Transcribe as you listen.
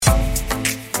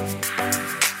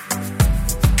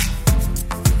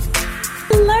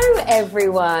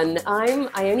everyone. I'm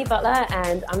Ione Butler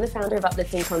and I'm the founder of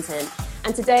Uplifting Content.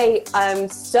 And today I'm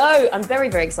very,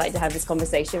 very excited to have this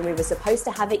conversation. We were supposed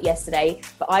to have it yesterday,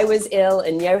 but I was ill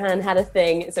and Johann had a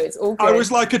thing, so it's all good. I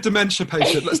was like a dementia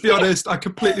patient, let's be honest. I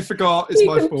completely forgot. It's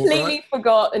my fault, right? Completely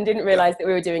forgot and didn't realise that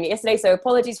we were doing it yesterday. So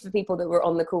apologies for people that were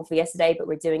on the call for yesterday, but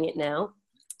we're doing it now.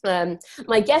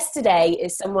 My guest today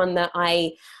is someone that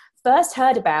I first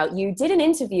heard about. You did an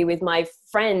interview with my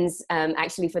friends,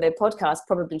 actually, for their podcast,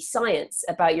 Probably Science,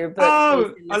 about your book.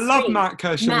 Oh, I love Matt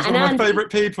Kershaw. He's one of my favourite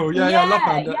people. Yeah, I love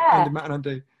Andy, Matt and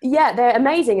Andy. Yeah, they're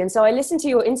amazing. And so I listened to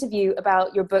your interview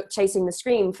about your book, Chasing the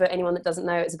Scream. For anyone that doesn't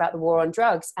know, it's about the war on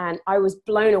drugs. And I was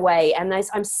blown away. And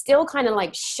I'm still kind of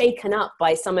like shaken up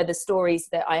by some of the stories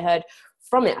that I heard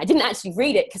from it. I didn't actually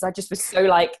read it because I just was so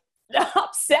like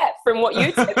upset from what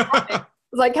you said.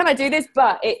 I was like, can I do this?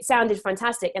 But it sounded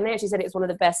fantastic. And they actually said it was one of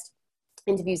the best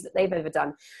interviews that they've ever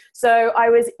done. So I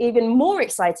was even more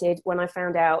excited when I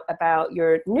found out about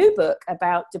your new book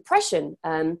about depression.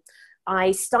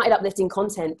 I started Uplifting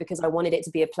Content because I wanted it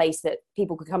to be a place that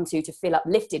people could come to feel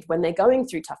uplifted when they're going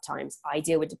through tough times. I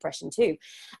deal with depression too.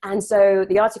 And so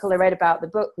the article I read about the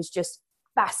book was just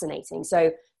fascinating.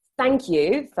 So thank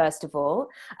you, first of all.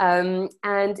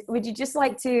 And would you just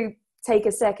like to take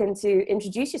a second to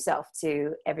introduce yourself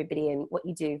to everybody and what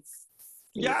you do?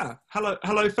 Yeah, hello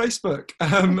Facebook.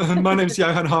 My name's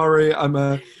Johann. I'm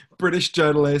a British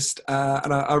journalist,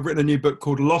 and I've written a new book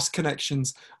called Lost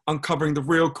Connections: Uncovering the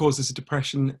Real Causes of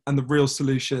Depression and the Real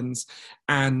Solutions,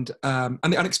 and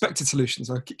the Unexpected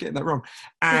Solutions. I keep getting that wrong.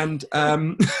 And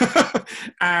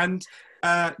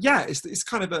it's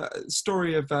kind of a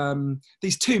story of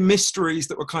these two mysteries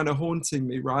that were kind of haunting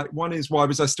me, right? One is, why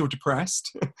was I still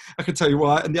depressed? I can tell you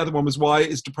why. And the other one was, why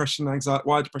is depression and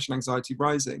anxiety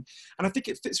rising? And I think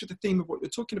it fits with the theme of what you're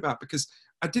talking about, because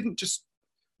I didn't just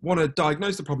want to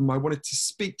diagnose the problem. I wanted to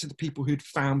speak to the people who'd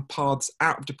found paths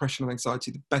out of depression and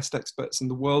anxiety, the best experts in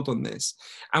the world on this.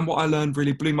 And what I learned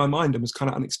really blew my mind and was kind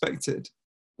of unexpected.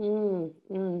 So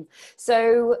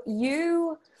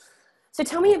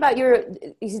tell me about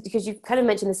because you kind of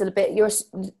mentioned this a little bit,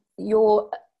 your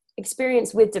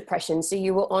experience with depression. So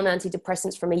you were on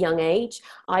antidepressants from a young age.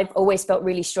 I've always felt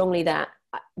really strongly that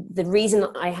the reason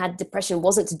I had depression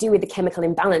wasn't to do with the chemical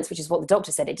imbalance, which is what the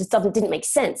doctor said. It just didn't make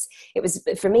sense. It was,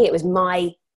 for me, it was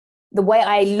the way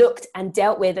I looked and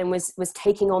dealt with and was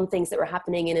taking on things that were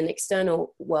happening in an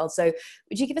external world. So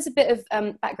would you give us a bit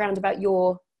of background about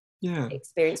your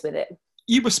experience with it?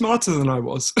 You were smarter than I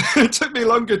was. It took me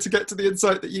longer to get to the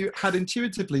insight that you had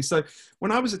intuitively. So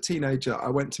when I was a teenager, I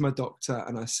went to my doctor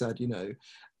and I said,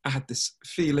 I had this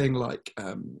feeling like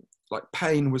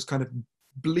pain was kind of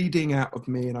bleeding out of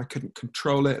me and I couldn't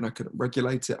control it and I couldn't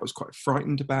regulate it. I was quite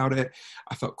frightened about it.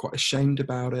 I felt quite ashamed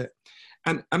about it.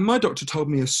 And my doctor told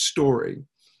me a story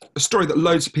that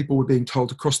loads of people were being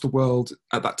told across the world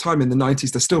at that time in the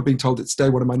 90s. They're still being told it today.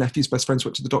 One of my nephew's best friends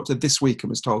went to the doctor this week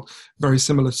and was told a very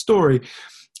similar story.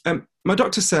 My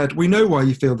doctor said, we know why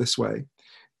you feel this way.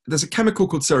 There's a chemical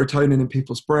called serotonin in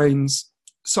people's brains.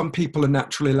 Some people are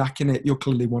naturally lacking it. You're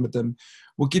clearly one of them.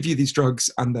 We'll give you these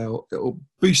drugs and it'll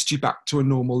boost you back to a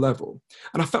normal level.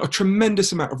 And I felt a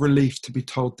tremendous amount of relief to be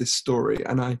told this story.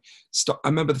 And I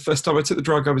remember the first time I took the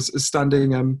drug, I was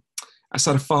standing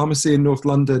outside a pharmacy in North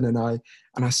London, and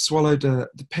I swallowed the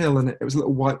pill, and it was a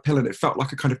little white pill, and it felt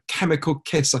like a kind of chemical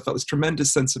kiss. I felt this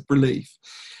tremendous sense of relief.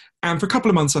 And for a couple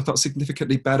of months, I felt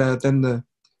significantly better. Then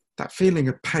that feeling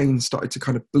of pain started to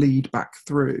kind of bleed back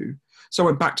through. So I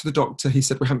went back to the doctor. He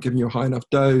said, we haven't given you a high enough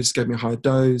dose, gave me a higher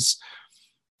dose.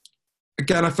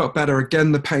 Again, I felt better.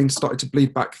 Again, the pain started to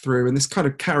bleed back through. And this kind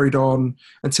of carried on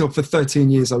until for 13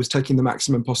 years, I was taking the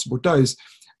maximum possible dose.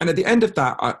 And at the end of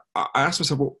that, I asked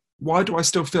myself, well, why do I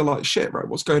still feel like shit, right?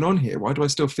 What's going on here? Why do I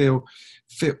still feel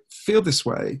this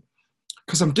way?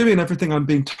 Because I'm doing everything I'm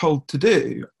being told to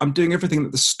do. I'm doing everything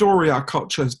that the story our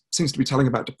culture seems to be telling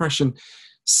about depression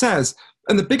says.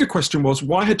 And the bigger question was,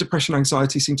 why had depression and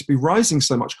anxiety seemed to be rising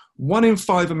so much? 1 in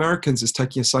 5 Americans is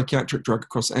taking a psychiatric drug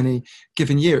across any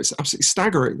given year. It's absolutely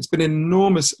staggering. There's been an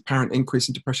enormous apparent increase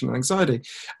in depression and anxiety.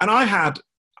 And I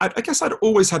guess I'd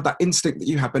always had that instinct that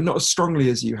you had, but not as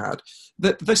strongly as you had,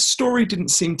 that the story didn't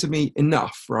seem to me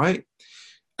enough, right?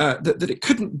 That it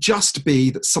couldn't just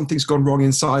be that something's gone wrong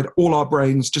inside all our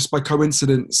brains just by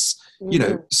coincidence,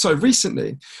 so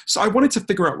recently. So I wanted to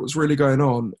figure out what was really going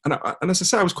on. And as I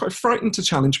say, I was quite frightened to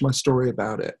challenge my story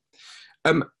about it.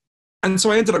 And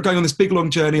so I ended up going on this big, long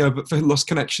journey for Lost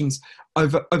Connections,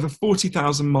 over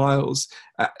 40,000 miles,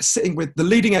 sitting with the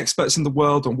leading experts in the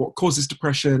world on what causes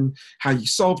depression, how you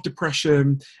solve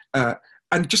depression,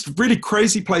 and just really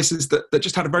crazy places that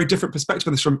just had a very different perspective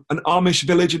on this, from an Amish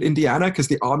village in Indiana, because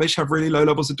the Amish have really low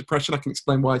levels of depression. I can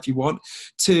explain why if you want.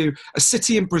 To a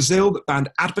city in Brazil that banned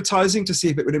advertising to see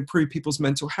if it would improve people's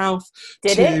mental health.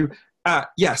 Did it?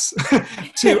 Yes,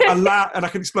 to a lab, and I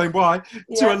can explain why, to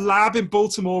Yeah. a lab in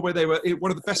Baltimore where they were one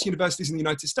of the best universities in the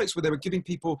United States, where they were giving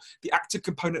people the active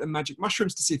component of magic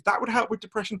mushrooms to see if that would help with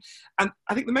depression. And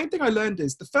I think the main thing I learned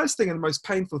is the first thing and the most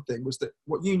painful thing was that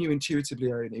what you knew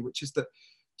intuitively, Ione, which is that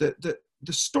the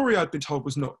story I'd been told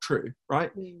was not true, right?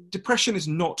 Depression is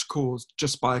not caused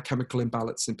just by a chemical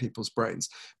imbalance in people's brains.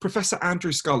 Professor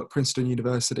Andrew Scull at Princeton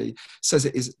University says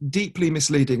it is deeply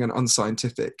misleading and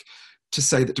unscientific to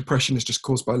say that depression is just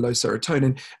caused by low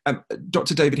serotonin.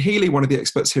 Dr. David Healy, one of the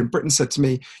experts here in Britain, said to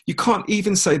me, you can't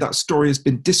even say that story has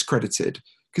been discredited,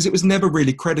 because it was never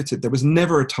really credited. There was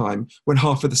never a time when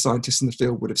half of the scientists in the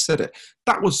field would have said it.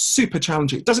 That was super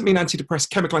challenging. It doesn't mean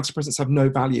chemical antidepressants have no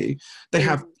value. They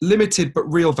have limited but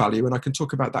real value, and I can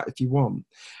talk about that if you want.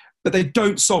 But they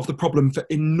don't solve the problem for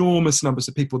enormous numbers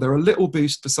of people. They're a little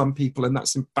boost for some people, and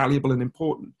that's valuable and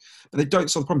important, but they don't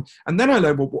solve the problem. And then I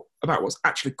learned about what's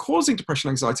actually causing depression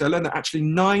and anxiety. I learned that actually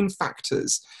 9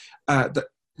 factors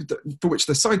for which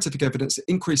the scientific evidence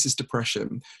increases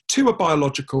depression, 2 are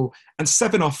biological, and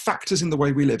 7 are factors in the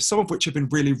way we live, some of which have been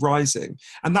really rising.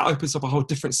 And that opens up a whole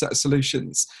different set of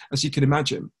solutions, as you can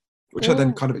imagine, which I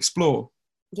then kind of explore.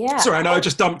 Yeah. Sorry, I know I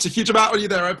just dumped a huge amount on you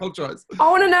there. I apologise.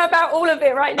 I want to know about all of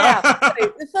it right now.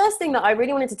 So the first thing that I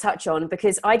really wanted to touch on,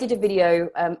 because I did a video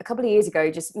a couple of years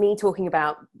ago, just me talking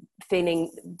about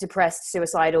feeling depressed,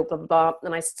 suicidal, blah, blah, blah.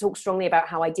 And I talked strongly about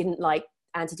how I didn't like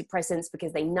antidepressants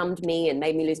because they numbed me and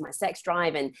made me lose my sex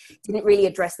drive and didn't really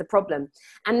address the problem.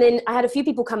 And then I had a few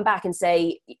people come back and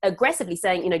say, aggressively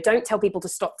saying, don't tell people to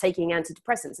stop taking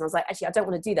antidepressants. And I was like, actually, I don't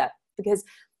want to do that, because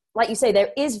like you say,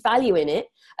 there is value in it.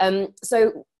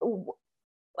 So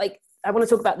like, I want to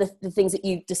talk about the things that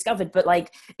you discovered, but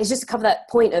like, it's just to cover that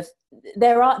point of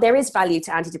there is value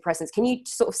to antidepressants. Can you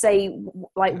sort of say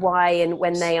like why and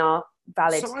when they are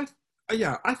valid? So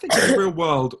I think in the real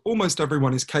world, almost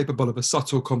everyone is capable of a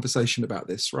subtle conversation about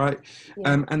this, right?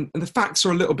 Yeah. And the facts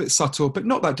are a little bit subtle, but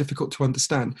not that difficult to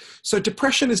understand. So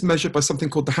depression is measured by something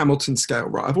called the Hamilton scale,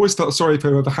 right? I've always felt sorry for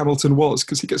whoever Hamilton was,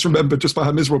 because he gets remembered just by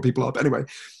how miserable people are. But anyway,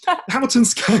 the Hamilton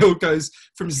scale goes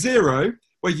from 0,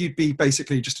 where you'd be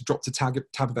basically just a drop to tab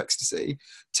of ecstasy,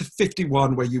 to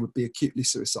 51, where you would be acutely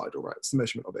suicidal, right? It's the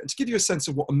measurement of it. And to give you a sense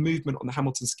of what a movement on the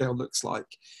Hamilton scale looks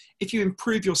like, if you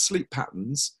improve your sleep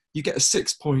patterns, you get a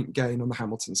 6-point gain on the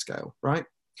Hamilton scale, right?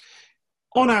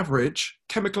 On average,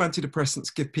 chemical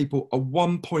antidepressants give people a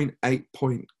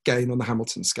 1.8-point gain on the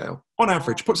Hamilton scale. On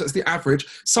average, that's the average.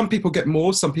 Some people get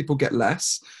more, some people get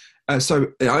less. So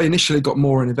I initially got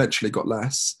more and eventually got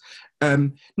less.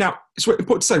 Now, it's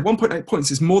important to say 1.8 points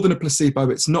is more than a placebo.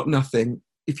 It's not nothing.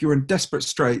 If you're in desperate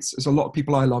straits, as a lot of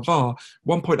people I love are,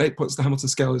 1.8 points on the Hamilton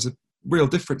scale is a real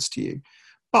difference to you.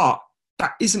 But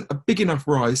that isn't a big enough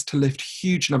rise to lift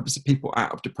huge numbers of people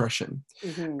out of depression.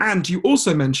 And you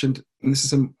also mentioned, and this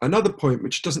is another point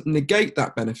which doesn't negate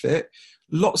that benefit,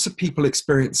 lots of people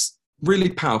experience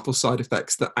really powerful side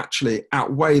effects that actually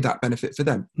outweigh that benefit for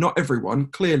them. Not everyone,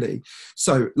 clearly.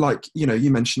 So like,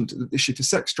 you mentioned the issue for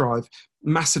sex drive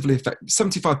massively affect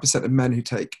 75% of men who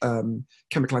take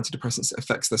chemical antidepressants. It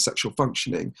affects their sexual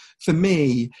functioning. For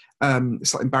me,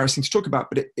 it's like embarrassing to talk about,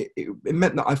 but it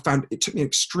meant that I found it took me an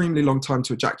extremely long time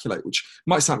to ejaculate, which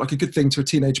might sound like a good thing to a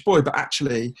teenage boy, but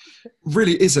actually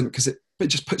really isn't, because it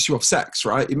just puts you off sex,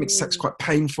 right? It makes sex quite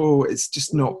painful. It's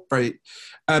just not very...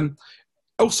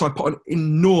 Also, I put on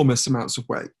enormous amounts of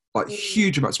weight, like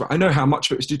huge amounts of weight. I know how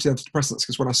much of it was due to antidepressants,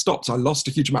 because when I stopped, I lost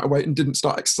a huge amount of weight and didn't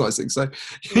start exercising. So,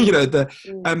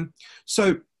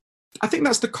 so I think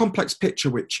that's the complex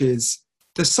picture, which is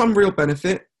there's some real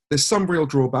benefit, there's some real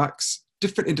drawbacks.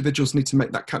 Different individuals need to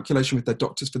make that calculation with their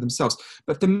doctors for themselves.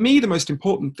 But for me, the most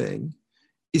important thing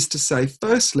is to say,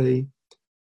 firstly,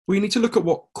 we need to look at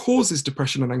what causes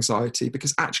depression and anxiety,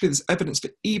 because actually there's evidence for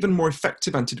even more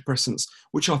effective antidepressants,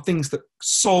 which are things that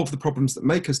solve the problems that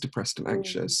make us depressed and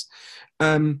anxious.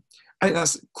 I think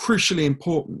that's crucially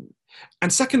important.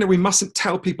 And secondly, we mustn't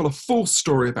tell people a false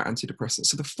story about antidepressants.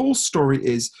 So the false story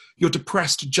is you're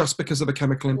depressed just because of a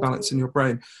chemical imbalance in your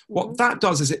brain. What that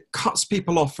does is it cuts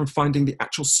people off from finding the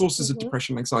actual sources of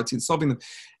depression and anxiety and solving them.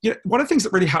 One of the things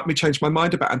that really helped me change my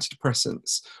mind about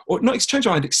antidepressants, or not change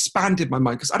my mind, expanded my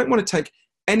mind, because I don't want to take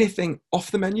anything off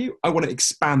the menu. I want to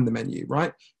expand the menu,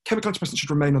 right? Chemical antidepressants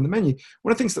should remain on the menu.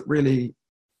 One of the things that really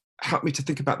helped me to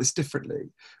think about this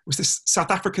differently was this South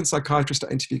African psychiatrist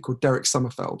I interviewed called Derek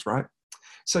Sommerfeld, right?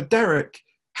 So Derek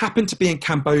happened to be in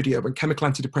Cambodia when chemical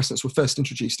antidepressants were first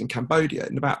introduced in Cambodia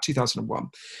in about 2001.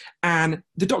 And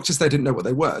the doctors there didn't know what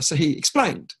they were. So he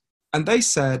explained. And they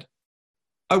said,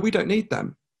 oh, we don't need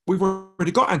them. We've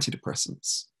already got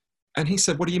antidepressants. And he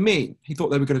said, what do you mean? He thought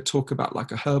they were going to talk about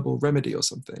like a herbal remedy or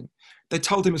something. They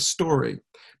told him a story.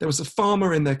 There was a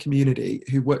farmer in their community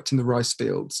who worked in the rice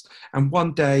fields. And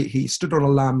one day he stood on a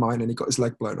landmine and he got his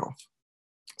leg blown off.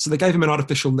 So they gave him an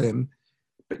artificial limb.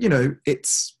 But, you know,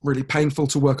 it's really painful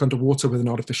to work underwater with an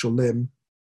artificial limb.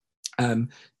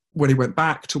 When he went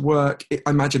back to work, I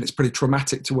imagine it's pretty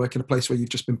traumatic to work in a place where you've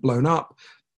just been blown up.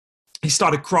 He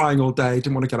started crying all day,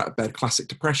 didn't want to get out of bed, classic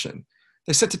depression.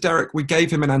 They said to Derek, we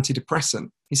gave him an antidepressant.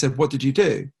 He said, what did you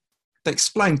do? They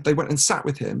explained, they went and sat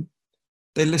with him.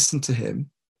 They listened to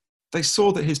him. They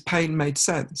saw that his pain made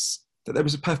sense, that there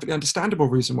was a perfectly understandable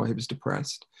reason why he was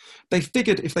depressed. They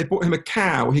figured if they bought him a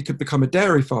cow, he could become a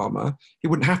dairy farmer. He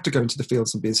wouldn't have to go into the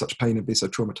fields and be in such pain and be so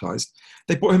traumatized.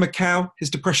 They bought him a cow. His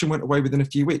depression went away within a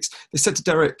few weeks. They said to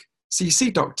Derek, so you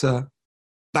see, doctor,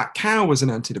 that cow was an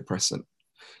antidepressant.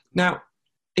 Now,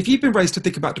 if you've been raised to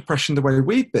think about depression the way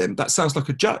we've been, that sounds like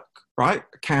a joke, right?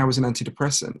 A cow is an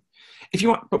antidepressant. If you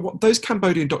want, but what those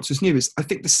Cambodian doctors knew is, I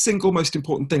think the single most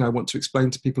important thing I want to explain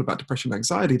to people about depression and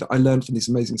anxiety that I learned from these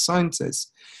amazing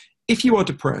scientists, if you are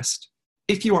depressed,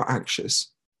 if you are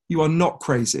anxious, you are not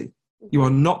crazy. You are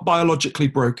not biologically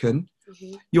broken.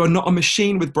 You are not a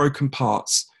machine with broken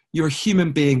parts. You're a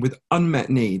human being with unmet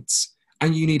needs,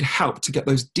 and you need help to get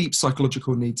those deep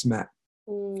psychological needs met.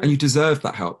 And you deserve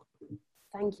that help.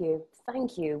 Thank you.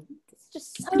 Thank you. It's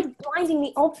just so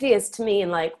blindingly obvious to me.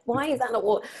 And like, why is that not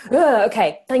what?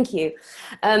 Okay. Thank you.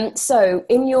 So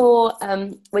in your,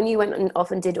 when you went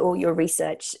off and did all your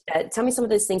research, tell me some of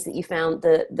those things that you found,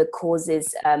 the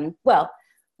causes,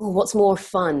 what's more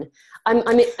fun? I'm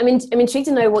intrigued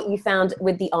to know what you found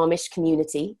with the Amish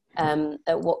community,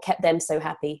 what kept them so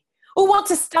happy. Or what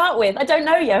to start with? I don't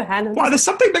know, Johann. Well, there's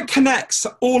something that connects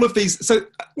all of these. So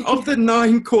of the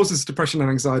 9 causes of depression and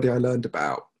anxiety I learned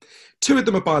about, 2 of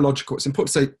them are biological. It's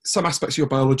important to say some aspects of your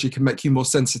biology can make you more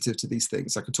sensitive to these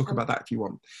things. I can talk about that if you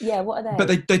want. Yeah, what are they?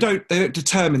 But they don't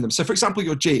determine them. So for example,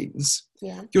 your genes.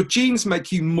 Yeah. Your genes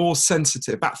make you more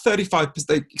sensitive. About 35%,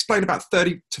 they explain about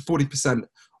 30 to 40%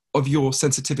 of your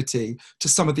sensitivity to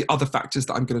some of the other factors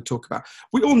that I'm going to talk about.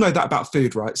 We all know that about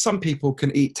food, right? Some people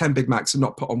can eat 10 Big Macs and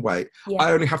not put on weight. Yeah.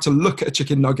 I only have to look at a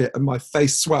chicken nugget and my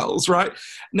face swells, right?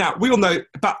 Now, we all know,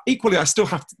 but equally,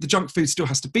 the junk food still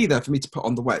has to be there for me to put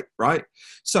on the weight, right?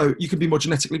 So you can be more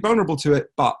genetically vulnerable to it,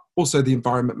 but also the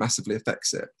environment massively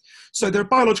affects it. So there are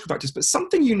biological factors, but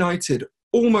something united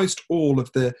almost all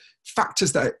of the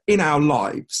factors that are in our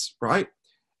lives, right?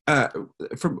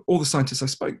 From all the scientists I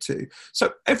spoke to.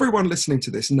 So everyone listening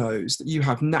to this knows that you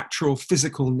have natural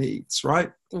physical needs, right?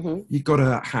 You've got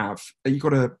to have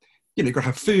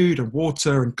food and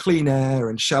water and clean air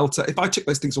and shelter. If I took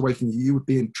those things away from you, you would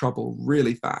be in trouble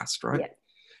really fast, right? Yeah.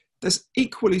 There's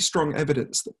equally strong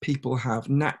evidence that people have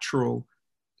natural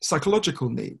psychological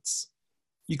needs.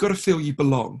 You've got to feel you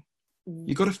belong.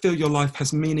 You've got to feel your life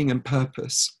has meaning and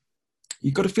purpose.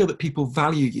 You've got to feel that people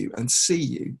value you and see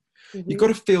you. You've got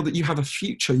to feel that you have a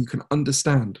future you can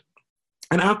understand.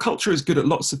 And our culture is good at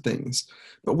lots of things,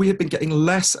 but we have been getting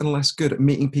less and less good at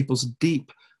meeting people's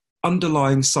deep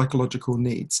underlying psychological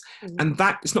needs. And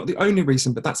that is not the only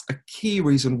reason, but that's a key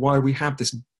reason why we have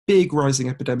this big rising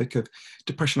epidemic of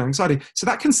depression and anxiety. So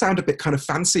that can sound a bit kind of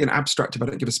fancy and abstract if I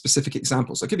don't give a specific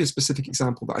example. So I'll give you a specific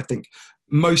example that I think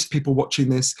most people watching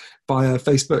this via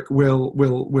Facebook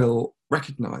will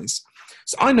recognize.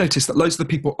 So I noticed that loads of the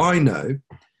people I know,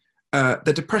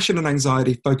 their depression and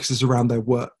anxiety focuses around their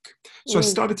work. So I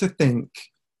started to think,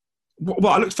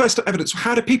 well, I looked first at evidence.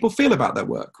 How do people feel about their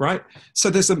work, right? So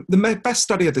the best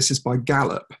study of this is by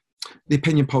Gallup, the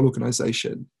opinion poll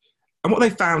organization. And what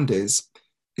they found is,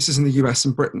 this is in the US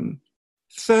and Britain,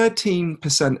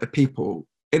 13% of people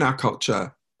in our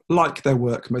culture like their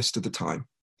work most of the time.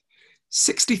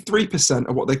 63%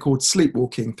 are what they called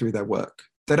sleepwalking through their work.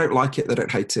 They don't like it, they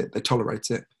don't hate it, they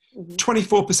tolerate it.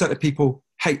 24% of people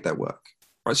hate their work.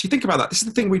 Right? So you think about that. This is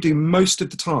the thing we do most of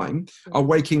the time, our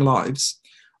waking lives.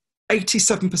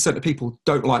 87% of people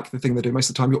don't like the thing they do most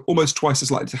of the time. You're almost twice as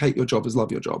likely to hate your job as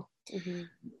love your job. And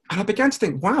I began to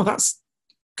think, wow,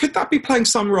 could that be playing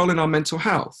some role in our mental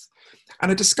health?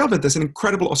 And I discovered there's an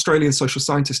incredible Australian social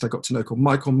scientist I got to know called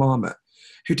Michael Marmot,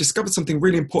 who discovered something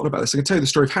really important about this. I can tell you the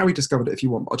story of how he discovered it if you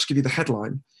want, but I'll just give you the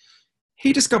headline.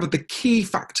 He discovered the key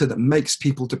factor that makes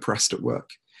people depressed at work.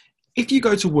 If you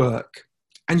go to work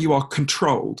and you are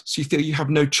controlled, so you feel you have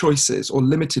no choices or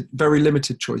very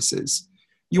limited choices,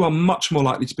 you are much more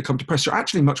likely to become depressed. You're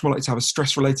actually much more likely to have a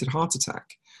stress-related heart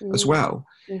attack as well.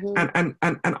 And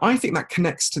I think that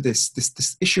connects to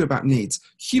this issue about needs.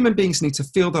 Human beings need to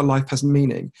feel their life has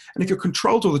meaning. And if you're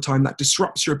controlled all the time, that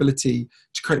disrupts your ability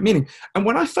to create meaning. And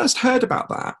when I first heard about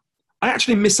that, I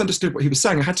actually misunderstood what he was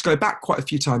saying. I had to go back quite a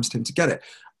few times to him to get it.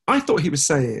 I thought he was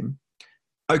saying,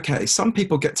 okay, some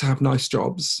people get to have nice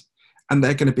jobs and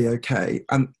they're going to be okay.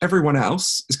 And everyone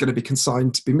else is going to be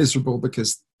consigned to be miserable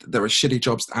because there are shitty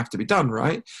jobs that have to be done,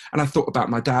 right? And I thought about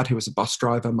my dad, who was a bus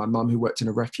driver, my mum, who worked in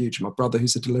a refuge, my brother,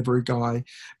 who's a delivery guy,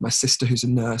 my sister, who's a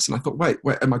nurse. And I thought, wait,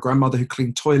 and my grandmother, who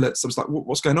cleaned toilets. I was like,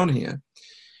 what's going on here?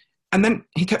 And then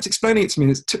he kept explaining it to me,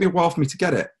 and it took me a while for me to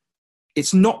get it.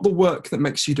 It's not the work that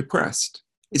makes you depressed.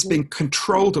 It's being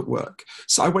controlled at work.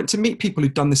 So I went to meet people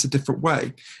who'd done this a different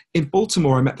way. In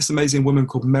Baltimore, I met this amazing woman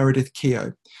called Meredith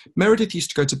Keogh. Meredith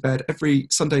used to go to bed every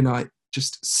Sunday night,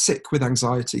 just sick with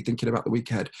anxiety, thinking about the week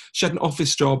ahead. She had an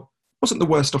office job. Wasn't the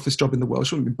worst office job in the world.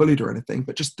 She wasn't being bullied or anything,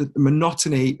 but just the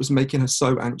monotony was making her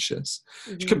so anxious.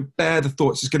 She couldn't bear the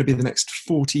thought this was going to be the next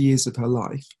 40 years of her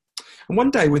life. And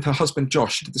one day with her husband,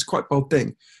 Josh, she did this quite bold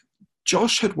thing.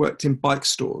 Josh had worked in bike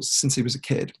stores since he was a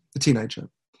kid, a teenager.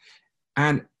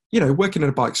 And, working in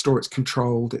a bike store, it's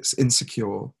controlled, it's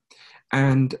insecure.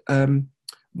 And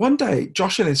one day,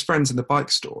 Josh and his friends in the bike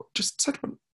store just said,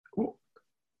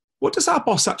 what does our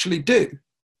boss actually do?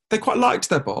 They quite liked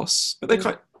their boss,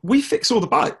 but we fix all the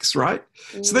bikes, right?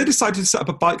 So they decided to set up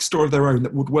a bike store of their own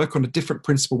that would work on a different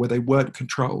principle where they weren't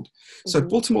controlled. So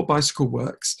Baltimore Bicycle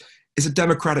Works is a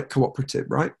democratic cooperative,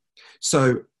 right?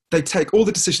 So they take all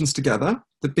the decisions together,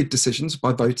 the big decisions,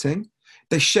 by voting.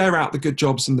 They share out the good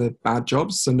jobs and the bad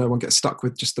jobs, so no one gets stuck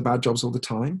with just the bad jobs all the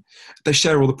time. They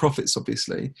share all the profits,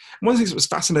 obviously. And one of the things that was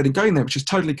fascinating going there, which is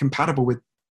totally compatible with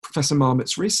Professor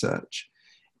Marmot's research,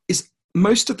 is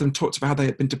most of them talked about how they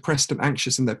had been depressed and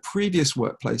anxious in their previous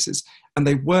workplaces, and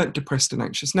they weren't depressed and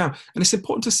anxious now. And it's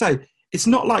important to say, it's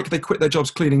not like they quit their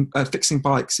jobs fixing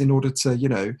bikes in order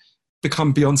to,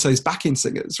 become Beyonce's backing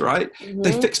singers, right?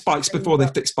 They fixed bikes before they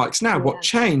fixed bikes now. What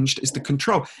changed is the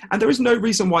control. And there is no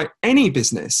reason why any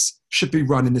business should be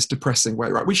run in this depressing way,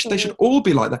 right? They should all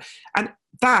be like that. And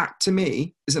that, to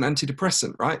me, is an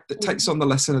antidepressant, right? That takes on the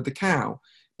lesson of the cow,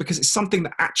 because it's something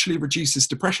that actually reduces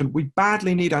depression. We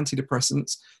badly need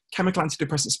antidepressants. Chemical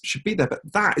antidepressants should be there, but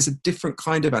that is a different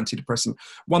kind of antidepressant,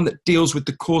 one that deals with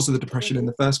the cause of the depression in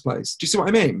the first place. Do you see what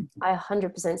I mean? I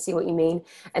 100% see what you mean.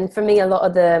 And for me, a lot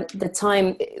of the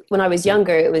time when I was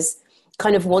younger, it was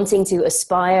kind of wanting to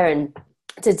aspire and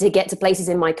to get to places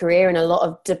in my career. And a lot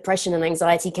of depression and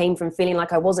anxiety came from feeling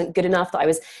like I wasn't good enough, that I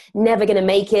was never going to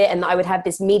make it, and that I would have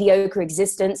this mediocre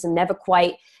existence and never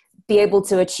quite be able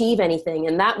to achieve anything.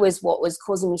 And that was what was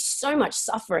causing me so much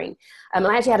suffering. I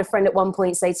actually had a friend at one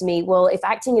point say to me, well, if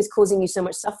acting is causing you so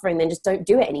much suffering, then just don't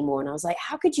do it anymore. And I was like,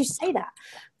 how could you say that?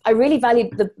 I really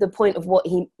valued the point of what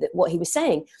he was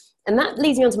saying. And that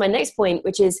leads me on to my next point,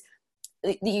 which is,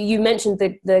 you mentioned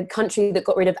the country that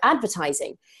got rid of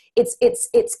advertising.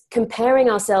 It's comparing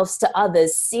ourselves to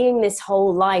others, seeing this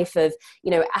whole life of,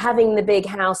 having the big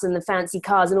house and the fancy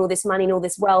cars and all this money and all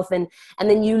this wealth. And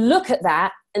then you look at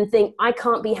that and think, I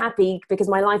can't be happy because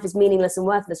my life is meaningless and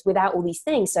worthless without all these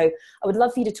things. So I would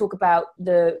love for you to talk about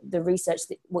the research,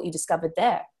 what you discovered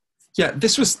there. Yeah,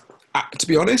 this was, to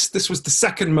be honest, this was the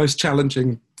second most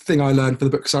challenging thing I learned for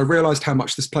the book, because I realized how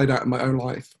much this played out in my own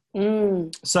life.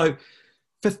 So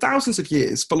for thousands of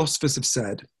years, philosophers have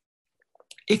said,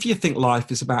 if you think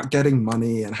life is about getting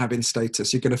money and having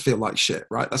status, you're going to feel like shit,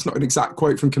 right? That's not an exact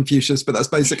quote from Confucius, but that's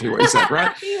basically what he said,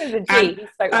 right? He was a G. He's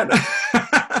so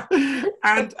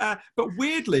but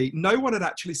weirdly, no one had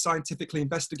actually scientifically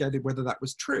investigated whether that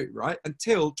was true, right?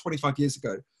 Until 25 years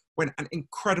ago, when an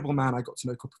incredible man I got to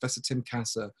know called Professor Tim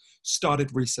Kasser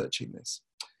started researching this.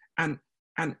 And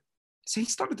so he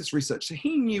started this research. So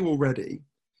he knew already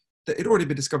that it had already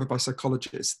been discovered by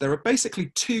psychologists. There are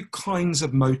basically two kinds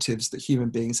of motives that human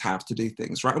beings have to do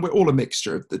things, right? And we're all a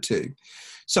mixture of the two.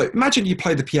 So imagine you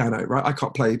play the piano, right? I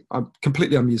can't play, I'm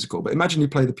completely unmusical, but imagine you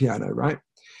play the piano, right?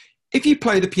 If you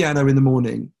play the piano in the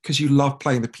morning because you love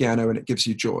playing the piano and it gives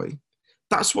you joy,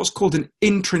 that's what's called an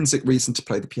intrinsic reason to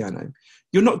play the piano.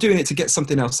 You're not doing it to get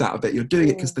something else out of it. You're doing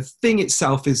it because the thing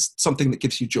itself is something that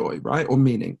gives you joy, right? Or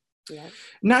meaning. Yeah.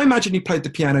 Now imagine you played the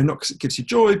piano not because it gives you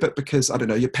joy, but because, I don't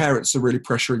know, your parents are really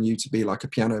pressuring you to be like a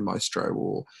piano maestro,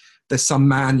 or there's some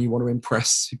man you want to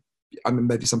impress. I mean,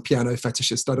 maybe some piano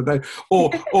fetishist, I don't know.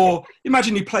 Or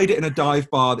imagine you played it in a dive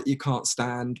bar that you can't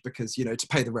stand because, to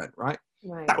pay the rent, right?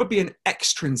 Right. That would be an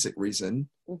extrinsic reason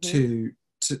to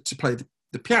play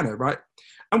the piano, right?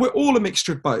 And we're all a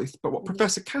mixture of both. But what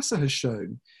Professor Kasser has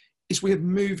shown is we have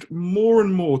moved more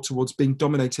and more towards being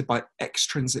dominated by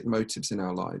extrinsic motives in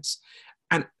our lives.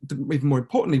 And even more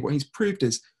importantly, what he's proved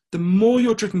is the more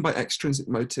you're driven by extrinsic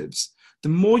motives, the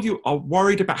more you are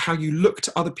worried about how you look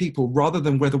to other people rather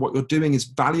than whether what you're doing is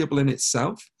valuable in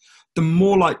itself, the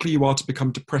more likely you are to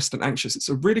become depressed and anxious. It's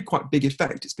a really quite big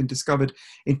effect. It's been discovered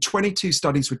in 22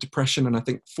 studies with depression and I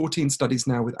think 14 studies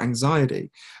now with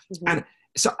anxiety. Mm-hmm. And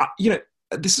so,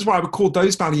 this is why I would call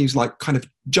those values like kind of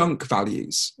junk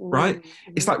values, right?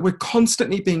 Mm-hmm. It's like we're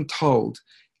constantly being told,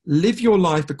 live your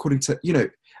life according to,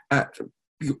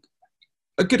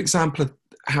 a good example of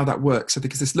how that works, I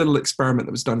think, is this little experiment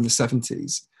that was done in the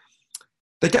 70s.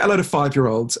 They get a load of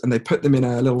 5-year-olds and they put them in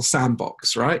a little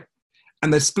sandbox, right?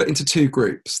 And they're split into 2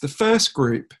 groups. The first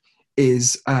group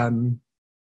is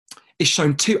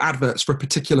shown 2 adverts for a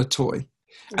particular toy.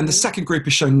 Mm-hmm. And the second group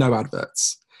is shown no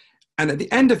adverts. And at the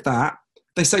end of that,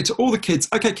 they say to all the kids,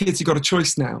 okay, kids, you've got a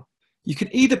choice now. You can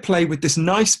either play with this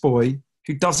nice boy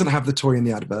who doesn't have the toy in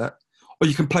the advert, or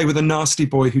you can play with a nasty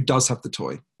boy who does have the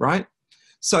toy, right?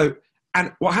 So,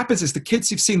 and what happens is the kids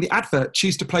who've seen the advert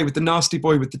choose to play with the nasty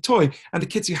boy with the toy, and the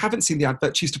kids who haven't seen the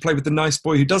advert choose to play with the nice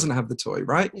boy who doesn't have the toy,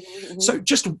 right? Mm-hmm. So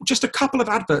just a couple of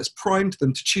adverts primed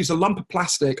them to choose a lump of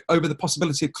plastic over the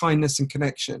possibility of kindness and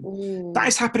connection. Mm. That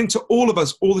is happening to all of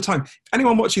us all the time. If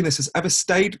anyone watching this has ever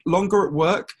stayed longer at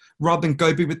work rather than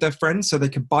go be with their friends so they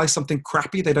can buy something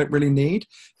crappy they don't really need,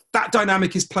 that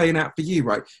dynamic is playing out for you,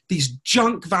 right? These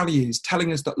junk values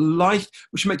telling us that life,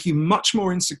 which make you much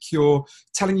more insecure,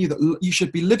 telling you that you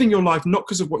should be living your life not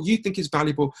because of what you think is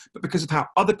valuable, but because of how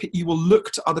you will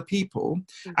look to other people.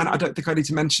 Mm-hmm. And I don't think I need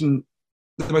to mention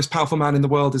the most powerful man in the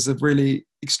world is a really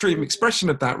extreme expression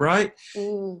of that, right?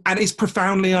 Mm. And is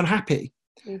profoundly unhappy.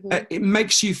 Mm-hmm. It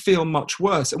makes you feel much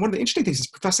worse. And one of the interesting things is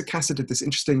Professor Kasser did this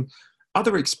interesting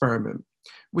other experiment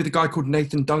with a guy called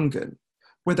Nathan Dungan,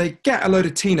 where they get a load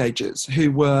of teenagers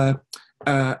who were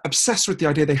obsessed with the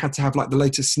idea they had to have like the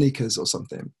latest sneakers or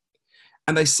something.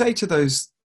 And they say to those,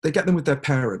 they get them with their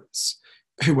parents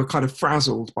who were kind of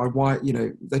frazzled by why,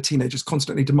 their teenagers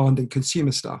constantly demanding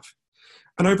consumer stuff.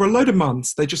 And over a load of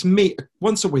months, they just meet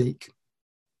once a week.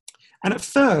 And at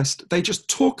first, they just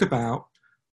talk about,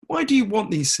 why do you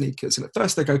want these sneakers? And at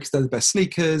first they go, because they're the best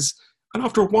sneakers. And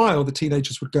after a while, the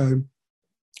teenagers would go,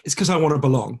 it's because I want to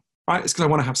belong. Right? It's because I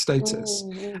want to have status.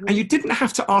 Mm-hmm. And you didn't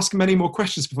have to ask many more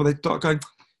questions before they start going,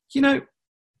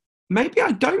 maybe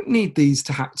I don't need these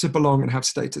to belong and have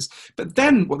status. But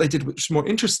then what they did, which is more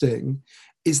interesting,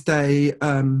 is they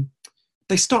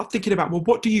start thinking about, well,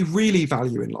 what do you really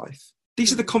value in life?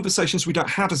 These are the conversations we don't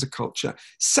have as a culture.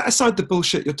 Set aside the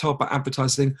bullshit you're told by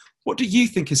advertising. What do you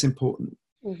think is important?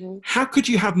 Mm-hmm. How could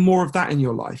you have more of that in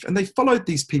your life? And they followed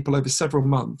these people over several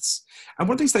months. And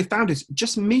one of the things they found is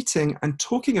just meeting and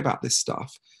talking about this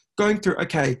stuff, going through,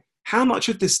 okay, how much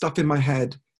of this stuff in my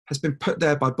head has been put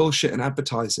there by bullshit and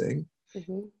advertising?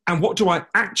 Mm-hmm. And what do I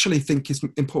actually think is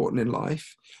important in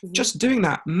life? Mm-hmm. Just doing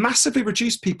that massively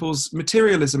reduced people's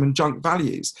materialism and junk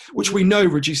values, which mm-hmm. we know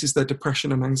reduces their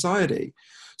depression and anxiety.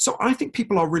 So I think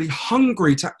people are really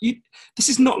hungry this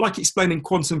is not like explaining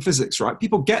quantum physics, right?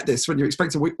 People get this when you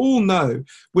expect it. We all know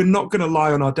we're not going to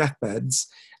lie on our deathbeds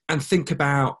and think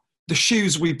about the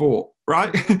shoes we bought,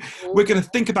 right? Mm-hmm. We're going to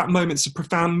think about moments of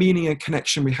profound meaning and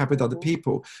connection we have with other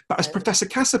people. But as Professor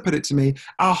Kasser put it to me,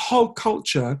 our whole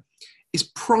culture is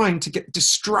primed to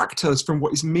distract us from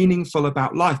what is meaningful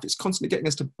about life. It's constantly getting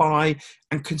us to buy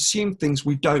and consume things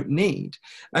we don't need.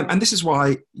 And this is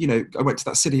why, I went to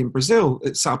that city in Brazil,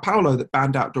 Sao Paulo, that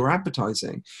banned outdoor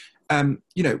advertising.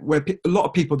 Where a lot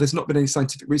of people, there's not been any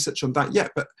scientific research on that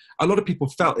yet, but a lot of people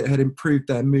felt it had improved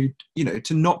their mood,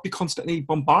 to not be constantly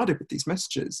bombarded with these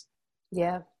messages.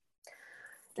 Yeah.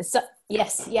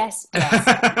 Yes.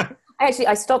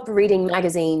 I stopped reading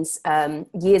magazines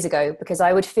years ago because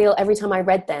I would feel every time I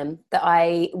read them that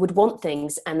I would want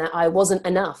things and that I wasn't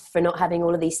enough for not having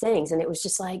all of these things. And it was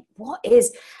just like,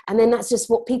 and then that's just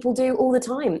what people do all the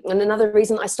time. And another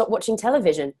reason I stopped watching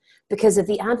television because of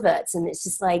the adverts. And it's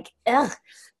just like, ugh.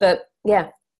 But yeah,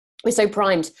 we're so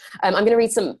primed. I'm going to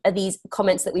read some of these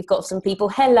comments that we've got from people.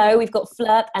 Hello, we've got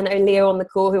Flirp and O'Lear on the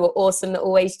call who are awesome that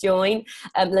always join.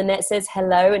 Lynette says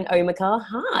hello, and Omikar,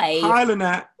 hi. Hi,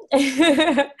 Lynette.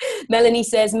 Melanie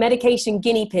says medication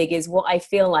guinea pig is what I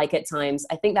feel like at times.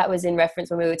 I think that was in reference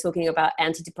when we were talking about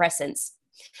antidepressants.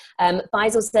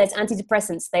 Faisal says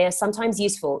antidepressants, they are sometimes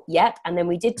useful. Yep. And then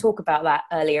we did talk about that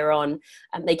earlier on.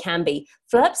 They can be.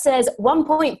 Flirp says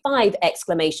 1.5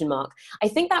 exclamation mark. I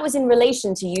think that was in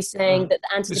relation to you saying that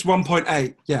the antidepressants. It's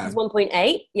 1.8. Yeah. It's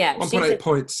 1.8. Yeah. 1.8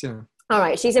 points. Yeah. All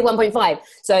right, she said 1.5.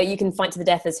 So you can fight to the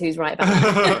death as who's right about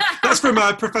that. That's from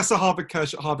Professor Harvard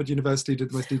Kirsch at Harvard University, did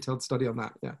the most detailed study on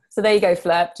that. Yeah. So there you go,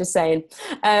 Fleur, just saying.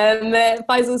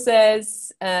 Faisal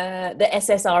says the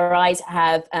SSRIs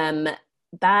have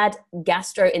bad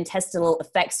gastrointestinal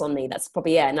effects on me. That's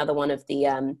probably another one of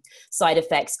the side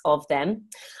effects of them.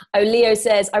 Leo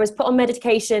says, I was put on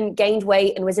medication, gained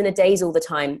weight, and was in a daze all the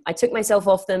time. I took myself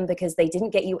off them because they didn't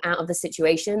get you out of the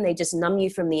situation. They just numb you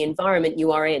from the environment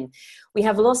you are in. We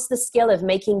have lost the skill of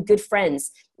making good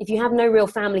friends. If you have no real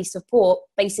family support,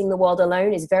 facing the world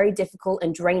alone is very difficult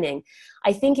and draining.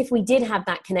 I think if we did have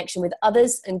that connection with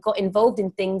others and got involved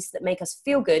in things that make us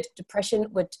feel good, depression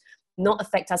would not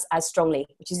affect us as strongly,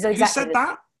 which is exactly. Who said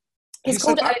that? He's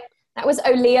called that was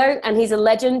Oleo, and he's a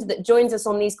legend that joins us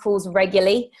on these calls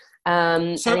regularly.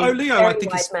 So Oleo, I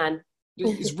think,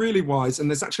 is really wise, and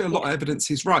there's actually a lot of evidence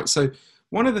he's right. So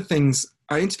one of the things,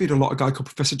 I interviewed a guy called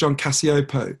Professor John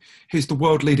Cassiopo, who's the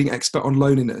world leading expert on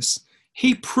loneliness.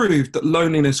 He proved that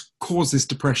loneliness causes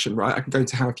depression, right? I can go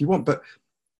into how if you want, but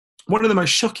one of the most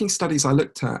shocking studies I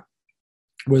looked at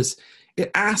was it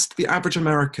asked the average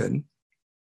American,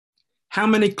 how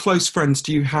many close friends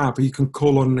do you have who you can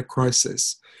call on in a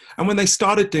crisis? And when they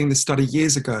started doing this study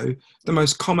years ago, the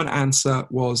most common answer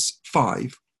was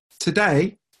 5.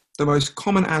 Today, the most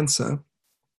common answer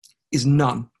is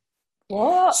none.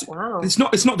 What? So wow. It's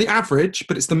not the average,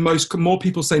 but it's the more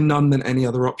people say none than any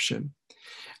other option.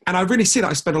 And I really see that.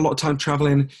 I spend a lot of time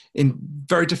traveling in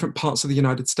very different parts of the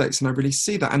United States, and I really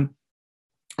see that. And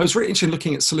I was really interested in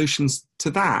looking at solutions to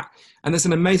that. And there's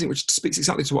an amazing, which speaks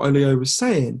exactly to what Oleo was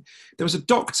saying. There was a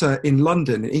doctor in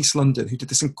London, in East London, who did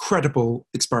this incredible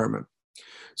experiment.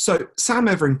 So Sam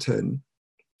Everington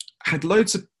had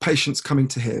loads of patients coming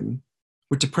to him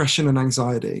with depression and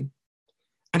anxiety.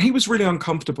 And he was really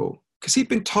uncomfortable because he'd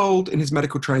been told in his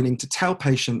medical training to tell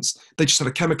patients they just had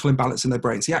a chemical imbalance in their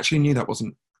brains. He actually knew that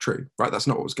wasn't true, right? That's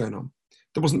not what was going on.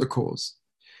 That wasn't the cause.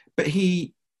 But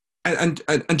he, and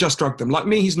just drugged them. Like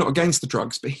me, he's not against the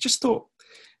drugs, but he just thought,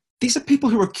 these are people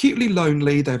who are acutely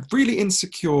lonely. They're really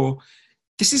insecure.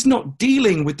 This is not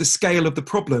dealing with the scale of the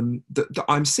problem that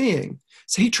I'm seeing.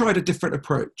 So he tried a different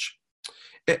approach.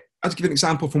 I'll give you an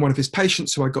example from one of his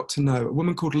patients who I got to know, a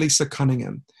woman called Lisa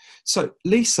Cunningham. So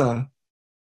Lisa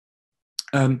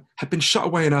had been shut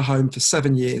away in her home for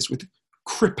 7 years with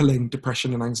crippling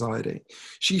depression and anxiety.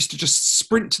 She used to just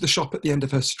sprint to the shop at the end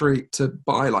of her street to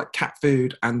buy like cat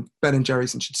food and Ben &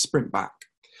 Jerry's, and she'd sprint back.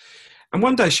 And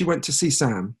one day she went to see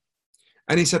Sam,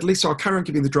 and he said, Lisa, I'll carry on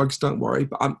giving the drugs, don't worry,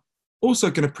 but I'm also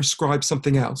going to prescribe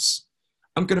something else.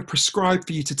 I'm going to prescribe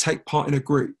for you to take part in a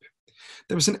group.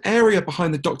 There was an area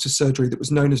behind the doctor's surgery that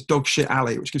was known as Dog Shit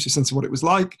Alley, which gives you a sense of what it was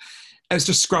like. It was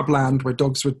just scrubland where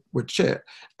dogs would shit.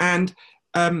 And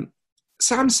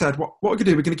Sam said, what we're going to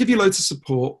do, we're going to give you loads of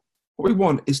support. What we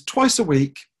want is twice a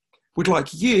week, we'd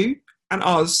like you and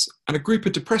us and a group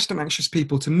of depressed and anxious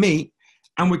people to meet,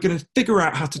 and we're going to figure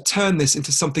out how to turn this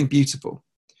into something beautiful.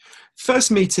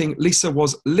 First meeting, Lisa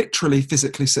was literally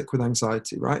physically sick with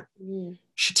anxiety, right? Mm.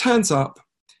 She turns up,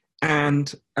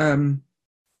 and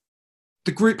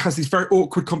the group has these very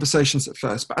awkward conversations at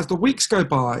first, but as the weeks go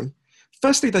by,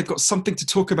 firstly, they've got something to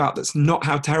talk about that's not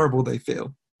how terrible they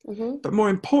feel. Mm-hmm. But more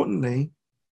importantly,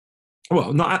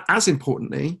 well, not as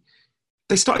importantly,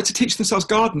 they started to teach themselves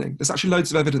gardening. There's actually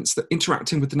loads of evidence that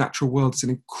interacting with the natural world is an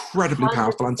incredibly 100%.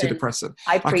 Powerful antidepressant.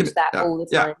 I preach that all the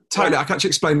time. Yeah, totally. Yeah. I can actually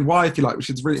explain why, if you like, which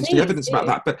is really interesting evidence about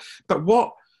that.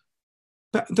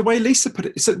 But the way Lisa put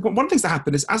it, so one of the things that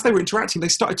happened is as they were interacting, they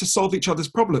started to solve each other's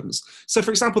problems. So, for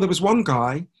example, there was one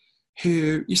guy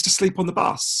who used to sleep on the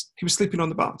bus. He was sleeping on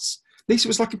the bus. Lisa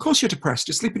was like, of course you're depressed,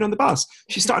 you're sleeping on the bus.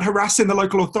 She started harassing the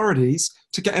local authorities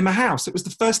to get him a house. It was the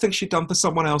first thing she'd done for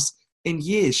someone else in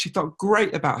years. She felt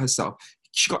great about herself.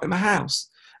 She got him a house.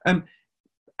 And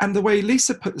the way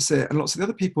Lisa puts it, and lots of the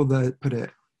other people there put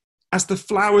it, as the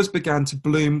flowers began to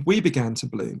bloom, we began to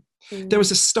bloom. Mm. There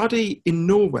was a study in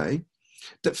Norway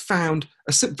that found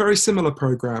a very similar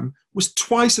program was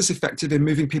twice as effective in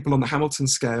moving people on the Hamilton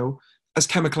scale as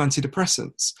chemical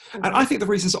antidepressants. Mm-hmm. And I think the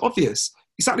reasons are obvious.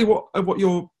 Exactly what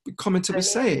your commenter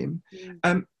was saying.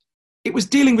 It was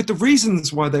dealing with the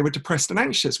reasons why they were depressed and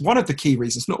anxious. One of the key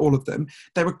reasons, not all of them,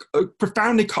 they were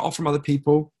profoundly cut off from other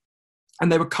people,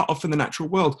 and they were cut off from the natural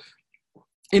world.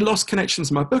 In Lost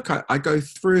Connections, my book, I go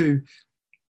through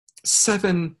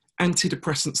 7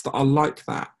 antidepressants that are like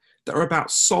that are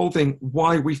about solving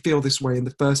why we feel this way in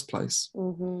the first place.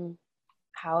 Mm-hmm.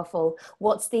 Powerful.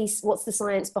 What's the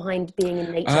science behind being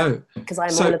in nature? Because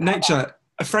I'm all about nature. That.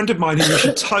 A friend of mine who you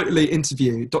should totally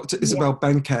interview, Dr. Isabel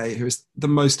Benkei, who is the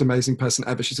most amazing person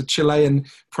ever. She's a Chilean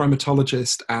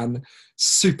primatologist and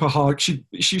super hard. She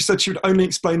said she would only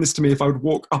explain this to me if I would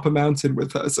walk up a mountain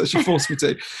with her, so she forced me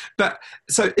to. But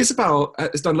so Isabel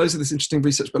has done loads of this interesting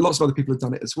research, but lots of other people have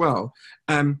done it as well.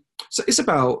 So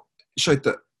Isabel showed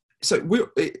that,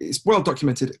 it's well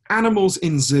documented, animals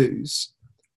in zoos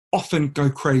often go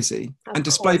crazy and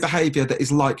display behavior that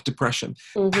is like depression.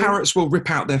 Mm-hmm. Parrots will rip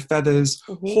out their feathers.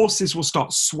 Mm-hmm. Horses will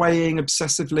start swaying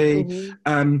obsessively.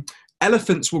 Mm-hmm.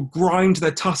 Elephants will grind their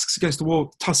tusks against the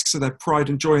wall. Tusks are their pride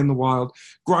and joy in the wild.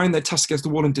 Grind their tusks against the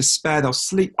wall in despair. They'll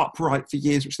sleep upright for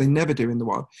years, which they never do in the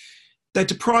wild. They're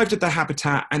deprived of their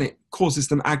habitat and it causes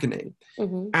them agony.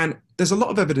 Mm-hmm. And there's a lot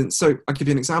of evidence. So I'll give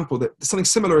you an example that something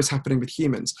similar is happening with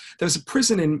humans. There's a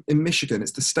prison in Michigan.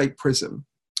 It's the state prison,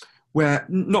 where,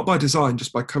 not by design,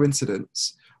 just by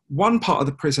coincidence, one part of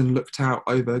the prison looked out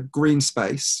over green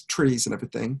space, trees and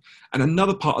everything, and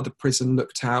another part of the prison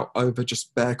looked out over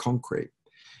just bare concrete.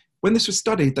 When this was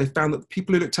studied, they found that the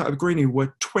people who looked out over greenery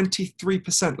were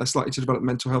 23% less likely to develop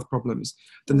mental health problems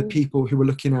than the people who were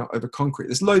looking out over concrete.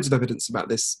 There's loads of evidence about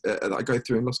this that I go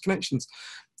through in Lost Connections.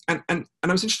 And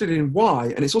I was interested in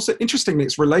why, and it's also interestingly,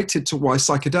 it's related to why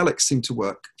psychedelics seem to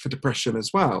work for depression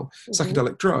as well,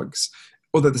 psychedelic drugs.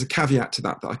 Although there's a caveat to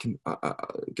that I can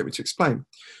get me to explain.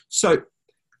 So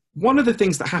one of the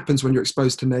things that happens when you're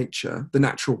exposed to nature, the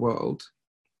natural world,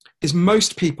 is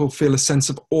most people feel a sense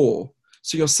of awe.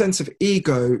 So your sense of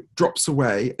ego drops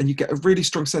away and you get a really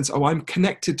strong sense, oh, I'm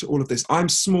connected to all of this. I'm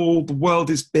small, the world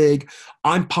is big.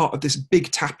 I'm part of this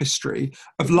big tapestry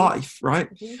of life, right?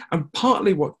 Mm-hmm. And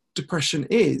partly what depression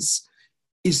is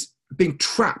being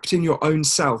trapped in your own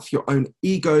self, your own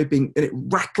ego, being in it,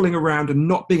 rattling around and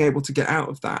not being able to get out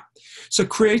of that. So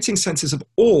creating senses of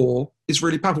awe is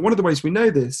really powerful. One of the ways we know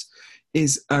this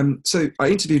is, so I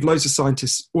interviewed loads of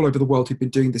scientists all over the world who've been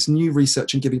doing this new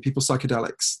research and giving people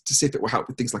psychedelics to see if it will help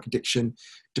with things like addiction,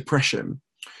 depression.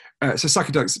 So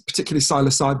psychedelics, particularly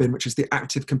psilocybin, which is the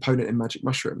active component in magic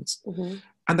mushrooms. Mm-hmm.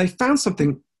 And they found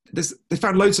something, they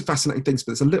found loads of fascinating things,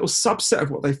 but there's a little subset of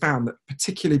what they found that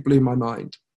particularly blew my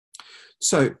mind.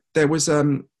 So there was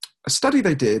a study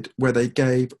they did where they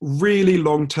gave really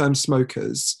long-term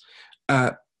smokers,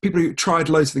 people who tried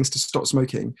loads of things to stop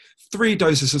smoking, 3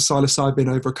 doses of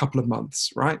psilocybin over a couple of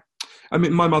months, right? I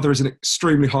mean, my mother is an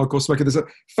extremely hardcore smoker. There's a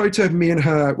photo of me and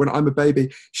her when I'm a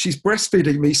baby. She's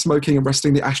breastfeeding me, smoking and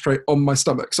resting the ashtray on my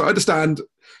stomach. So I understand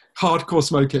hardcore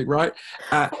smoking, right?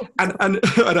 And I know,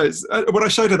 when I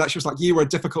showed her that, she was like, you were a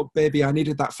difficult baby. I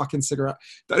needed that fucking cigarette.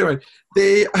 But anyway,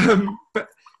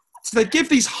 so they give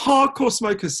these hardcore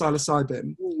smokers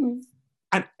psilocybin,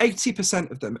 and 80%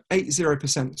 of them,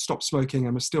 80%, stopped smoking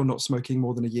and were still not smoking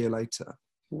more than a year later.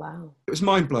 Wow. It was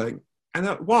mind-blowing. And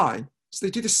why? So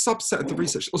they do this subset of the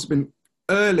research. It's also been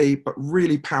early but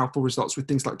really powerful results with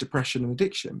things like depression and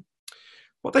addiction.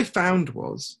 What they found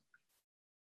was,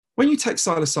 when you take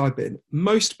psilocybin,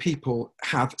 most people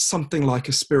have something like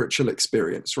a spiritual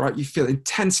experience, right? You feel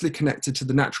intensely connected to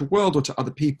the natural world or to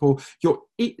other people.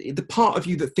 The part of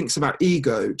you that thinks about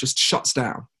ego just shuts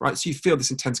down, right? So you feel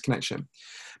this intense connection.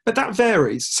 But that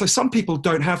varies. So some people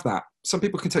don't have that. Some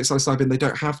people can take psilocybin, they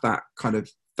don't have that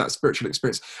spiritual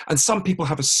experience. And some people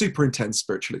have a super intense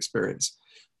spiritual experience.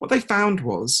 What they found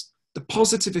was the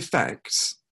positive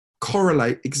effects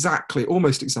correlate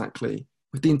almost exactly,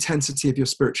 with the intensity of your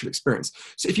spiritual experience.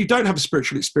 So if you don't have a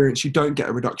spiritual experience, you don't get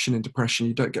a reduction in depression,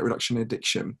 you don't get a reduction in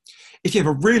addiction. If you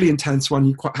have a really intense one,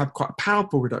 you have quite a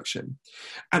powerful reduction.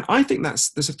 And I think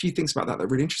there's a few things about that are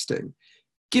really interesting.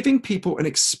 Giving people an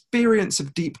experience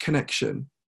of deep connection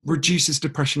reduces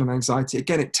depression and anxiety.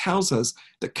 Again, it tells us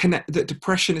that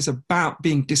depression is about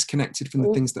being disconnected from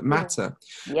the things that matter.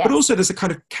 Yes. But also there's a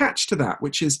kind of catch to that,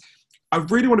 which is, I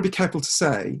really want to be careful to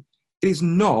say, it is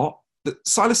not that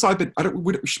psilocybin,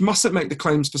 we mustn't make the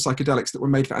claims for psychedelics that were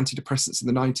made for antidepressants in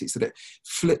the 90s, that it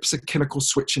flips a chemical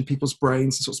switch in people's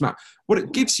brains and sorts of out. What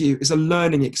it gives you is a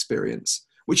learning experience,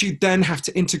 which you then have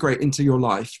to integrate into your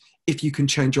life if you can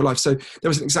change your life. So there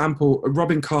was an example,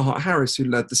 Robin Carhart-Harris, who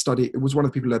led the study, it was one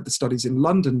of the people who led the studies in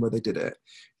London where they did it,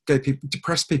 gave people,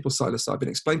 depressed people psilocybin,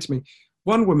 explained to me,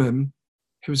 one woman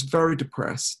who was very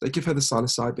depressed, they give her the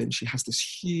psilocybin, she has this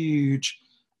huge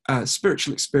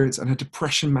spiritual experience and her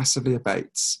depression massively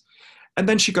abates. And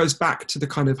then she goes back to the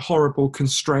kind of horrible,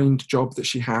 constrained job that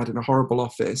she had in a horrible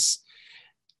office.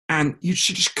 And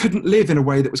she just couldn't live in a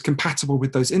way that was compatible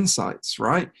with those insights,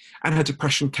 right? And her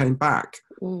depression came back.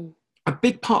 Mm. A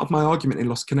big part of my argument in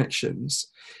Lost Connections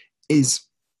is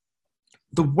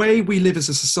the way we live as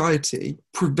a society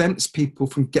prevents people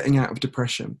from getting out of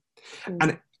depression. Mm.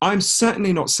 And I'm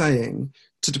certainly not saying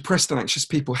to depressed and anxious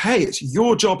people, hey, it's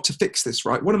your job to fix this,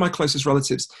 right? One of my closest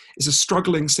relatives is a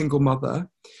struggling single mother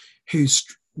who's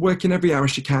working every hour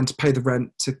she can to pay the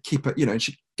rent, to keep her, and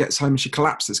she gets home and she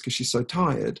collapses because she's so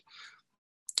tired.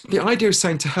 The idea is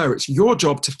saying to her, it's your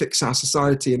job to fix our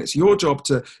society and it's your job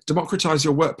to democratize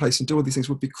your workplace and do all these things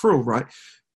would be cruel, right?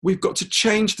 We've got to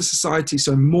change the society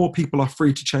so more people are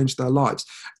free to change their lives.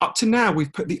 Up to now,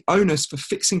 we've put the onus for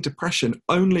fixing depression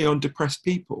only on depressed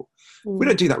people. We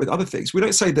don't do that with other things. We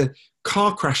don't say that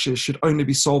car crashes should only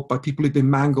be solved by people who've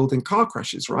been mangled in car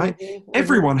crashes, right?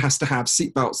 Everyone has to have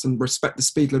seatbelts and respect the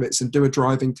speed limits and do a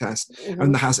driving test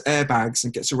and that has airbags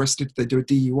and gets arrested if they do a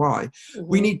DUI.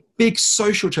 We need big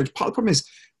social change. Part of the problem is,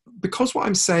 because what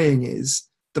I'm saying is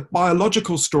the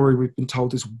biological story we've been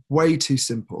told is way too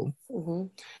simple. What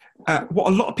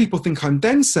a lot of people think I'm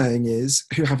then saying is,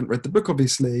 who haven't read the book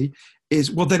obviously,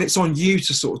 is, well, then it's on you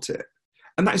to sort it.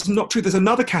 And that is not true. There's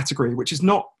another category, which is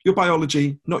not your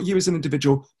biology, not you as an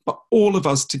individual, but all of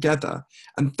us together.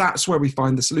 And that's where we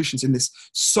find the solutions in this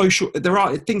social. There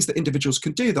are things that individuals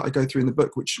can do that I go through in the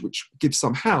book, which give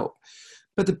some help.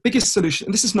 But the biggest solution,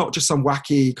 and this is not just some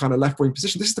wacky kind of left-wing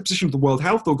position, this is the position of the World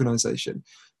Health Organization.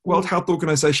 World Health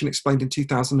Organization explained in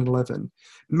 2011,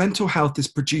 mental health is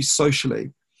produced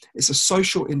socially. It's a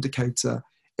social indicator.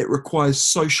 It requires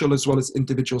social as well as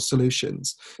individual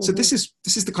solutions. So this is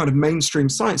the kind of mainstream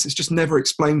science. It's just never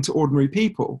explained to ordinary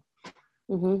people.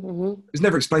 It's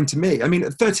never explained to me. I mean,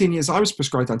 at 13 years, I was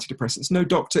prescribed antidepressants. No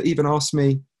doctor even asked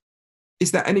me,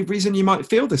 is there any reason you might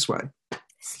feel this way? It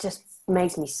just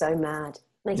makes me so mad.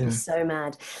 Makes me so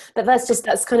mad. But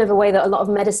that's kind of a way that a lot of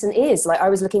medicine is. Like, I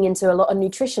was looking into a lot of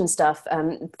nutrition stuff,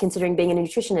 considering being a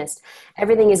nutritionist.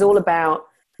 Everything is all about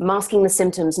masking the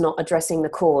symptoms, not addressing the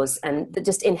cause. And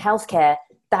just in healthcare,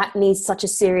 that needs such a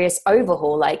serious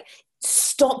overhaul. Like,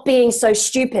 stop being so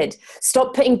stupid.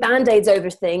 Stop putting band-aids over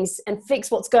things and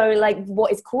fix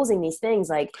what is causing these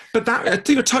things. But that, I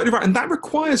think you're totally right. And that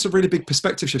requires a really big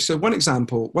perspective shift. So one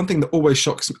thing that always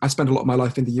shocks me, I spend a lot of my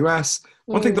life in the US.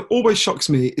 One thing that always shocks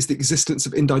me is the existence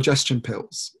of indigestion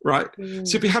pills, right? So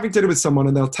you'll be having dinner with someone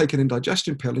and they'll take an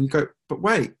indigestion pill and you go, but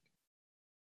wait,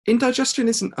 indigestion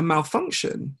isn't a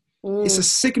malfunction. It's a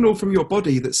signal from your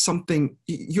body that something,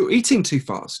 you're eating too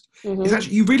fast. It's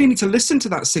actually, you really need to listen to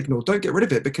that signal. Don't get rid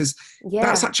of it, because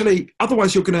that's actually,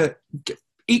 otherwise you're going to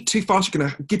eat too fast. You're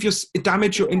going to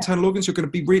damage your internal organs. You're going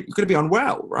to be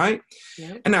unwell, right?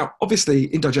 And now, obviously,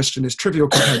 indigestion is trivial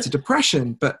compared to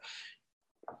depression, but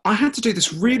I had to do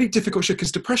this really difficult shit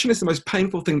because depression is the most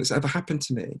painful thing that's ever happened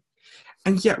to me.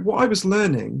 And yet what I was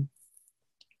learning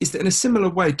is that in a similar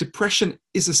way, depression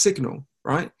is a signal,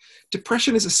 right?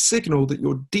 Depression is a signal that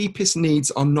your deepest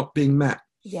needs are not being met.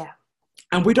 Yeah.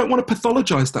 And we don't want to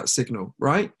pathologize that signal,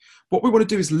 right? What we want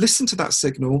to do is listen to that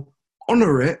signal,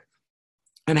 honor it,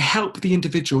 and help the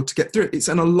individual to get through it. It's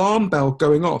an alarm bell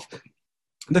going off.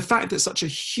 The fact that such a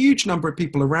huge number of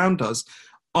people around us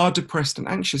are depressed and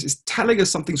anxious is telling us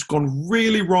something's gone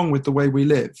really wrong with the way we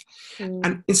live.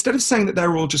 And instead of saying that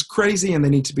they're all just crazy and they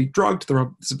need to be drugged,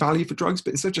 there's a value for drugs,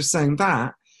 but instead of just saying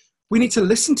that, we need to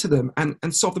listen to them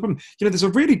and solve the problem. There's a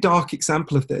really dark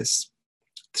example of this.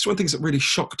 This is one of the things that really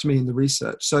shocked me in the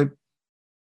research. So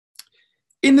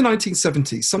in the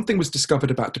 1970s, something was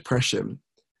discovered about depression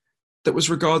that was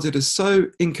regarded as so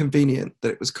inconvenient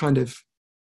that it was kind of,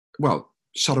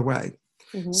 shut away.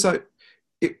 So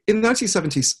in the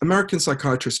 1970s, American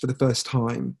psychiatrists for the first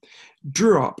time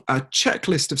drew up a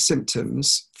checklist of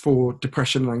symptoms for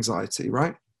depression and anxiety,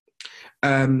 right?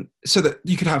 So that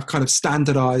you could have kind of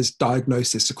standardized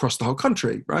diagnosis across the whole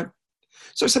country, right?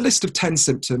 So it's a list of 10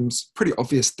 symptoms, pretty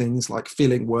obvious things like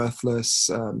feeling worthless,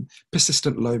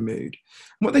 persistent low mood.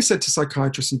 And what they said to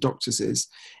psychiatrists and doctors is,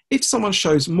 if someone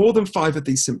shows more than 5 of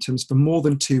these symptoms for more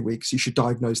than 2 weeks, you should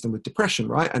diagnose them with depression,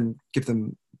 right? And give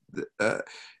them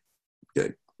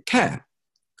care.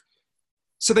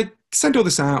 So they send all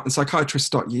this out and psychiatrists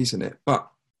start using it. But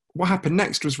what happened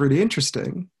next was really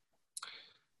interesting.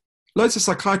 Loads of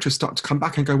psychiatrists start to come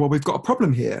back and go, well, we've got a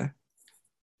problem here.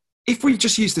 If we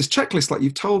just use this checklist like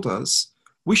you've told us,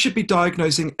 we should be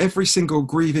diagnosing every single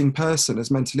grieving person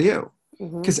as mentally ill,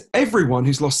 because everyone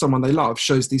who's lost someone they love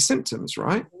shows these symptoms,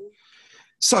 right?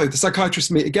 So the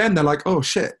psychiatrists meet again. They're like, oh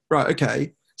shit, right,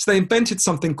 okay. So they invented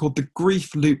something called the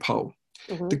grief loophole,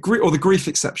 the grief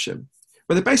exception,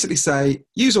 where they basically say,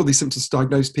 use all these symptoms to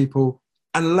diagnose people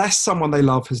unless someone they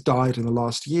love has died in the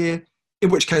last year, in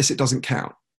which case it doesn't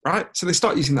count, right? So they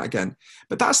start using that again.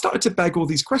 But that started to beg all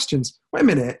these questions. Wait a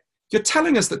minute, you're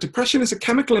telling us that depression is a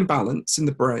chemical imbalance in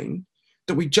the brain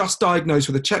that we just diagnose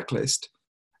with a checklist,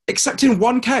 except in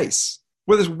one case,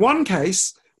 where there's one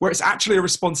case where it's actually a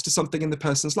response to something in the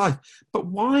person's life. But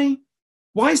why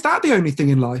is that the only thing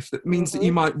in life that means that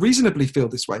you might reasonably feel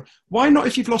this way? Why not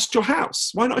if you've lost your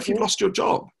house? Why not if you've lost your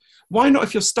job? Why not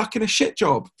if you're stuck in a shit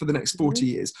job for the next 40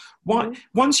 years? Why, Mm-hmm.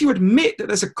 once you admit that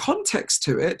there's a context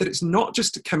to it, that it's not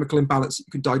just a chemical imbalance that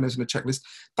you can diagnose in a checklist,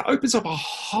 that opens up a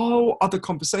whole other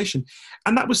conversation.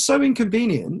 And that was so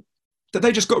inconvenient that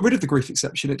they just got rid of the grief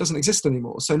exception. It doesn't exist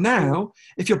anymore. So now,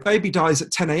 if your baby dies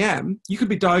at 10 a.m., you could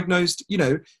be diagnosed,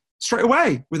 straight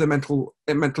away with a mental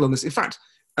illness. In fact,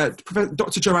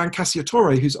 Dr. Johann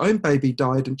whose own baby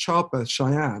died in childbirth,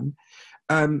 Cheyenne,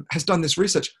 has done this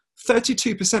research.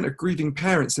 32% of grieving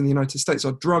parents in the United States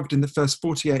are drugged in the first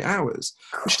 48 hours,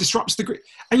 which disrupts the grief.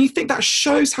 And you think that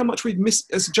shows how much we've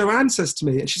missed, as Joanne says to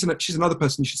me, and she's another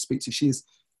person you should speak to. She is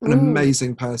an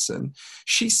amazing person.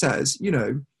 She says,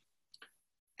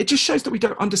 it just shows that we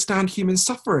don't understand human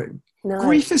suffering. No.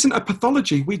 Grief isn't a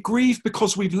pathology. We grieve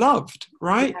because we've loved,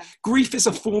 right? Yeah. Grief is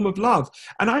a form of love.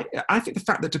 And I think the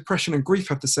fact that depression and grief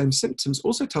have the same symptoms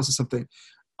also tells us something.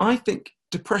 I think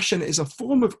depression is a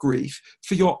form of grief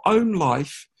for your own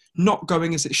life not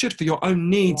going as it should, for your own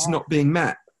needs not being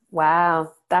met.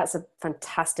 Wow, that's a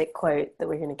fantastic quote that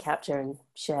we're going to capture and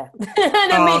share.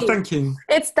 Thank you.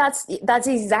 That's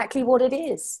exactly what it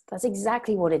is. That's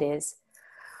exactly what it is.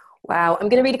 Wow, I'm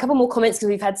going to read a couple more comments because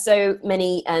we've had so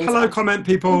many. And hello, comment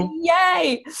people.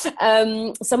 Yay!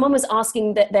 Someone was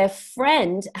asking that their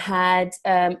friend has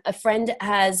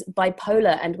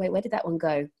bipolar, and wait, where did that one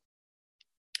go?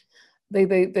 Boo,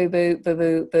 boo, boo, boo, boo,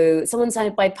 boo, boo. Someone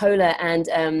said bipolar,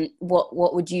 and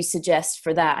what would you suggest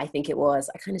for that? I think it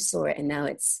was. I kind of saw it, and now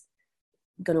it's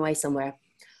gone away somewhere.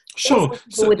 Sure.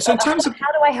 So in terms of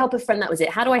how do I help a friend? That was it.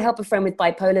 How do I help a friend with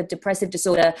bipolar depressive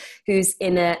disorder who's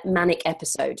in a manic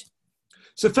episode?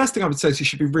 So first thing I would say is you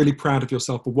should be really proud of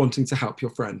yourself for wanting to help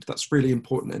your friend. That's really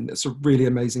important, and it's a really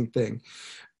amazing thing.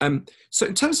 So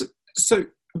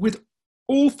with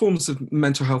all forms of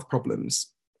mental health problems,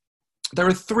 there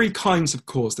are three kinds of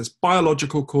cause. There's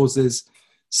biological causes,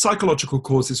 psychological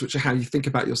causes, which are how you think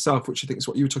about yourself, which I think is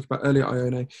what you were talking about earlier,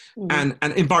 Ione, and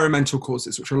environmental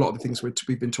causes, which are a lot of the things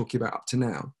we've been talking about up to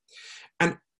now.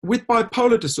 And with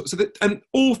bipolar disorder, and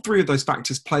all three of those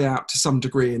factors play out to some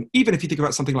degree. And even if you think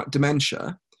about something like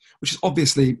dementia, which is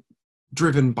obviously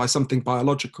driven by something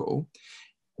biological,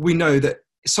 we know that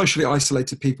socially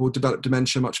isolated people develop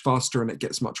dementia much faster and it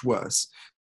gets much worse.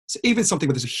 So even something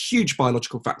where there's a huge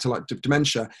biological factor like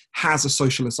dementia has a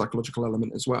social and psychological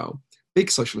element as well.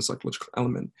 Big social and psychological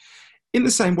element. In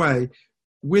the same way,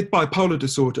 with bipolar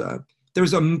disorder, there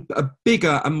is a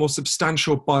bigger and more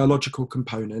substantial biological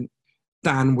component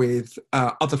than with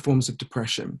other forms of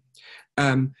depression.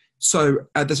 So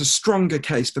there's a stronger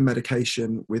case for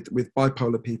medication with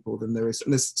bipolar people than there is,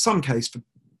 and there's some case for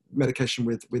medication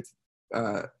with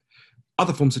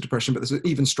other forms of depression, but there's an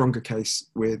even stronger case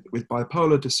with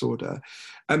bipolar disorder.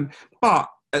 But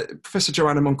Professor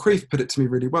Joanna Moncrief put it to me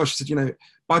really well. She said,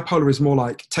 bipolar is more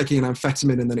like taking an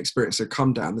amphetamine and then experiencing a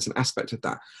come down. There's an aspect of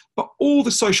that. But all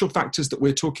the social factors that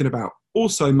we're talking about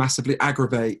also massively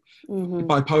aggravate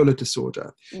bipolar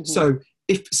disorder. So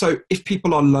if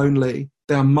people are lonely,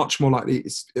 they are much more likely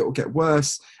it will get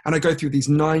worse. And I go through these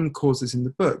 9 causes in the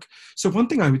book. So one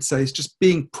thing I would say is just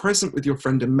being present with your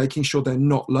friend and making sure they're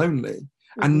not lonely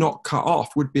and not cut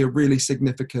off would be a really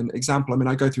significant example. I mean,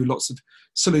 I go through lots of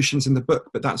solutions in the book,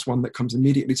 but that's one that comes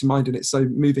immediately to mind. And it's so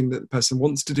moving that the person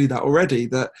wants to do that already,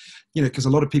 that, because a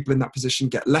lot of people in that position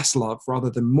get less love rather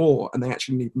than more, and they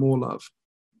actually need more love.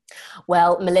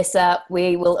 Well, Melissa,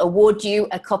 we will award you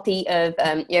a copy of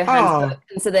Johann's book.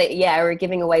 And so that, we're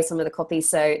giving away some of the copies,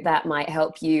 so that might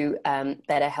help you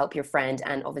better help your friend,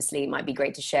 and obviously it might be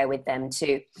great to share with them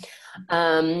too.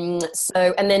 And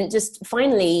then just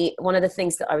finally, one of the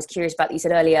things that I was curious about that you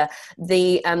said earlier,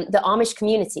 the Amish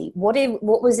community,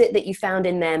 what was it that you found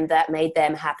in them that made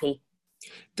them happy?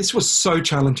 This was so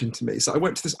challenging to me. So I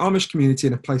went to this Amish community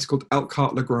in a place called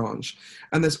Elkhart-LaGrange,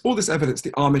 and there's all this evidence the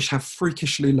Amish have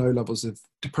freakishly low levels of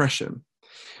depression.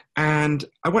 And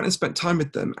I went and spent time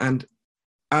with them. And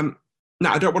now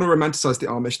I don't want to romanticize the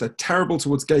Amish. They're terrible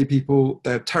towards gay people.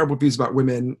 They have terrible views about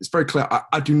women. It's very clear.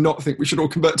 I do not think we should all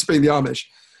convert to being the Amish.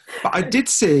 But I did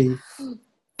see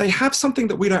they have something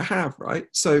that we don't have, right?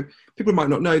 So people might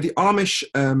not know the Amish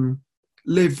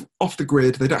live off the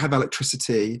grid. They don't have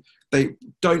electricity. They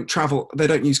don't travel, they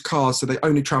don't use cars, so they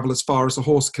only travel as far as a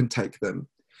horse can take them.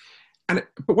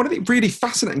 But one of the really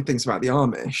fascinating things about the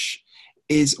Amish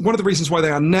is one of the reasons why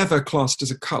they are never classed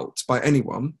as a cult by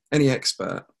anyone, any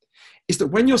expert, is that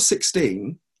when you're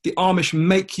 16, the Amish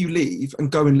make you leave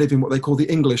and go and live in what they call the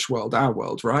English world, our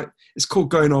world, right? It's called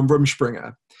going on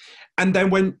Rumspringa. And then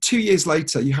when 2 years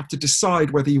later, you have to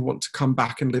decide whether you want to come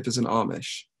back and live as an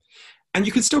Amish. And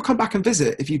you can still come back and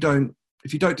visit if you don't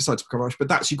decide to become Irish,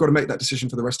 but you've got to make that decision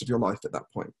for the rest of your life at that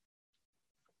point.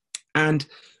 And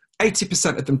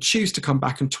 80% of them choose to come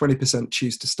back and 20%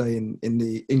 choose to stay in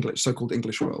the English, so-called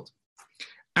English world.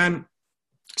 And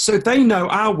so they know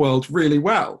our world really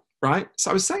well, right?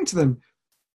 So I was saying to them,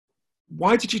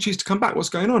 why did you choose to come back? What's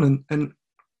going on? And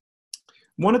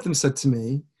one of them said to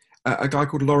me, a guy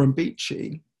called Lauren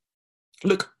Beachy,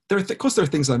 look, of course there are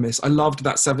things I miss. I loved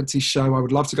that 70s show. I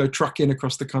would love to go trucking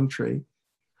across the country.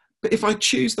 But if I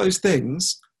choose those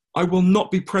things, I will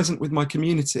not be present with my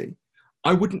community.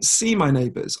 I wouldn't see my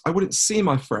neighbours. I wouldn't see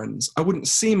my friends. I wouldn't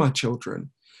see my children.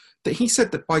 That he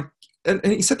said that and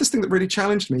he said this thing that really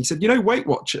challenged me. He said, you know, Weight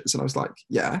Watchers? And I was like,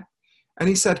 yeah. And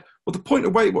he said, well, the point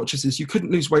of Weight Watchers is you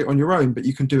couldn't lose weight on your own, but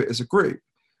you can do it as a group.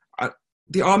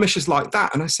 The Amish is like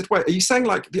that. And I said, wait, are you saying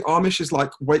like the Amish is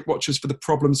like Weight Watchers for the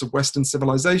problems of Western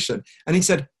civilization? And he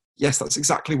said, yes, that's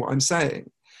exactly what I'm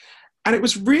saying. And it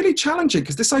was really challenging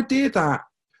because this idea that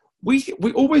we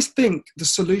always think the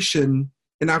solution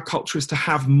in our culture is to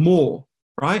have more,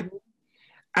 right?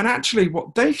 And actually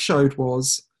what they showed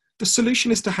was the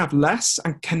solution is to have less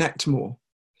and connect more.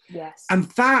 Yes. And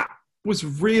that was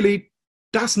really,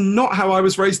 that's not how I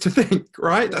was raised to think,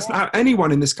 right? That's not how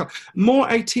anyone in this country, more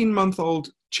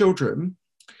 18-month-old children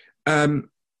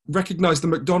recognize the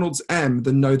McDonald's M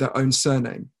than know their own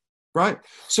surname, right?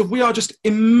 So we are just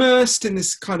immersed in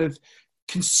this kind of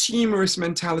consumerist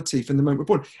mentality from the moment we're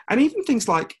born. And even things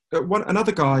like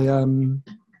another guy,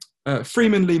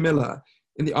 Freeman Lee Miller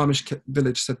in the Amish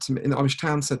village said to me, in the Amish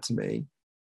town said to me,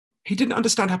 he didn't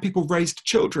understand how people raised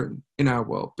children in our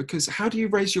world, because how do you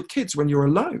raise your kids when you're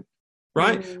alone,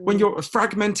 right? When you're a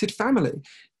fragmented family.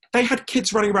 They had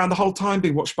kids running around the whole time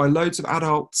being watched by loads of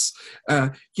adults.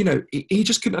 You know, he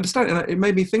just couldn't understand it. And it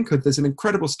made me think of, there's an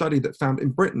incredible study that found in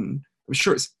Britain, I'm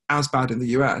sure it's as bad in the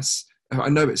US, I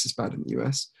know it's as bad in the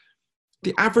US,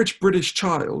 the average British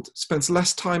child spends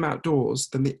less time outdoors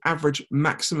than the average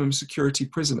maximum security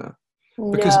prisoner.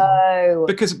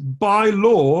 Because by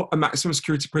law, a maximum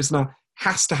security prisoner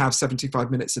has to have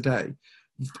 75 minutes a day.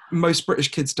 Most British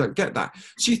kids don't get that.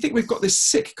 So you think we've got this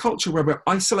sick culture where we're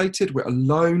isolated, we're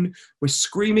alone, we're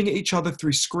screaming at each other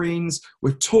through screens,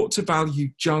 we're taught to value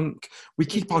junk, we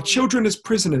keep our children as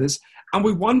prisoners, and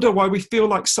we wonder why we feel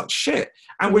like such shit.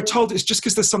 And we're told it's just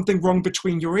because there's something wrong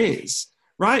between your ears,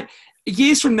 right?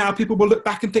 Years from now, people will look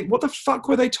back and think, what the fuck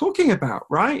were they talking about,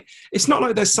 right? It's not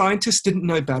like their scientists didn't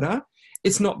know better.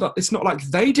 It's not like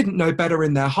they didn't know better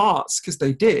in their hearts, because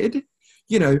they did,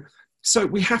 you know. So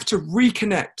we have to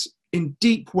reconnect in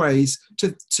deep ways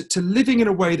to living in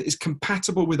a way that is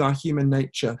compatible with our human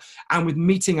nature and with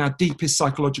meeting our deepest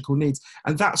psychological needs.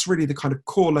 And that's really the kind of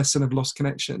core lesson of Lost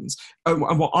Connections,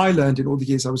 and what I learned in all the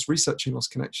years I was researching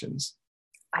Lost Connections.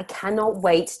 I cannot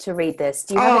wait to read this.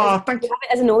 Do you have it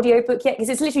as an audiobook yet? Because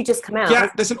it's literally just come out. Yeah,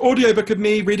 there's an audiobook of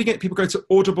me reading it. People go to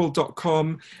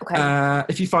audible.com. Okay.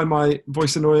 If you find my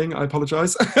voice annoying, I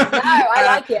apologise. No, I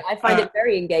like it. I find it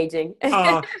very engaging.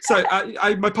 So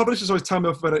my publishers always tell me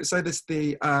off when I say this.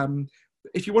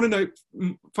 If you want to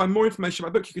find more information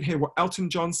about the book, you can hear what Elton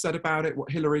John said about it, what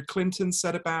Hillary Clinton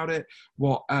said about it,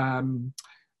 what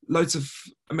loads of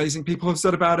amazing people have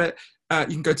said about it. You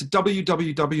can go to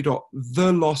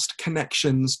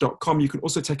www.thelostconnections.com. You can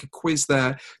also take a quiz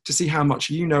there to see how much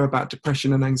you know about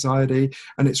depression and anxiety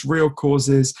and its real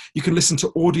causes. You can listen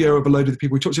to audio of a load of the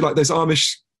people we talked to, like those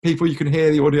Amish people. You can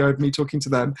hear the audio of me talking to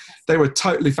them. They were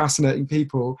totally fascinating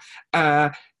people.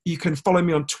 You can follow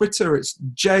me on Twitter. It's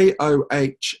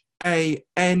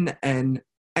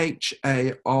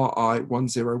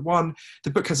JOHANNHARI101.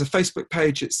 The book has a Facebook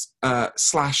page. It's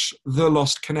 /The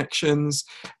Lost Connections.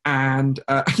 And,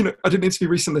 you know, I did an interview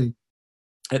recently.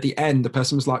 At the end, the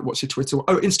person was like, what's your Twitter?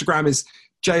 Oh, Instagram is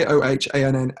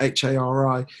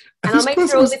JOHANNHARI. And I'll make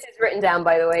sure all this is written down,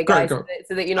 by the way, guys, so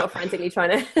that you're not frantically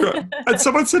trying to... And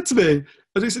someone said to me,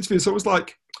 I did this interview, so it was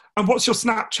like, and what's your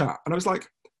Snapchat? And I was like,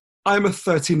 I'm a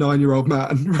 39-year-old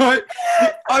man, right?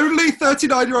 The only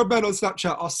 39-year-old men on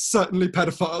Snapchat are certainly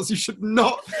pedophiles. You should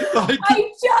not, like...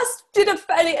 I just did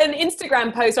an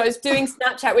Instagram post. I was doing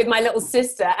Snapchat with my little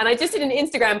sister, and I just did an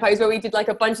Instagram post where we did like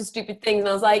a bunch of stupid things, and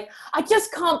I was like, I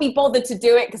just can't be bothered to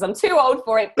do it because I'm too old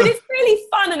for it, but it's really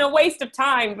fun and a waste of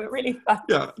time, but really fun.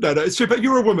 Yeah, no, it's true, but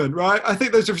you're a woman, right? I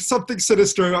think there's just something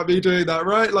sinister about me doing that,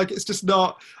 right? Like, it's just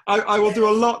not... I will do a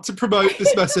lot to promote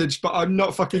this message, but I'm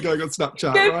not fucking going on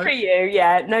Snapchat, Good right? For you,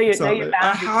 yeah. Know your boundaries.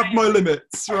 I have my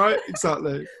limits, right?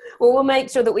 Exactly. Well, we'll make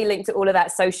sure that we link to all of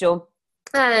that social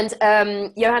And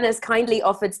Johann has kindly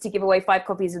offered to give away 5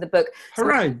 copies of the book. So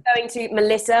Hooray! I'm going to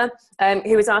Melissa,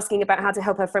 who was asking about how to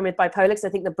help her friend with bipolar, because I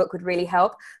think the book would really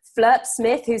help. Flirt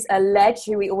Smith, who's a ledge,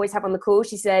 who we always have on the call,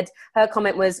 she said her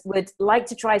comment was, would like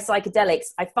to try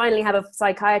psychedelics. I finally have a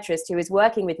psychiatrist who is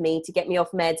working with me to get me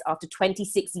off meds after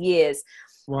 26 years.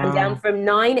 Wow. I'm down from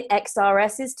 9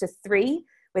 XRSs to 3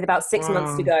 with about 6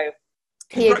 months to go.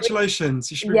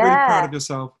 Congratulations. You should be really proud of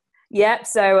yourself. Yeah,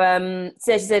 so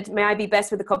she said, may I be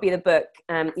best with a copy of the book?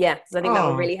 Yeah, because I think that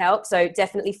will really help. So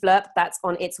definitely Flirt, that's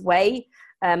on its way.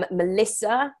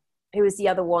 Melissa, who is the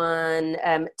other one?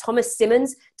 Thomas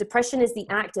Simmons, depression is the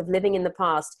act of living in the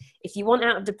past. If you want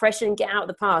out of depression, get out of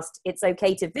the past. It's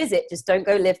okay to visit, just don't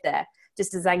go live there.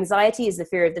 Just as anxiety is the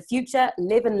fear of the future,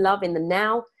 live and love in the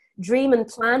now. Dream and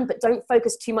plan, but don't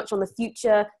focus too much on the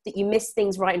future that you miss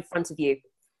things right in front of you.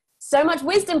 So much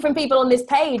wisdom from people on this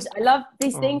page. I love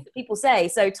these things that people say.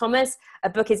 So Thomas, a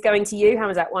book is going to you. How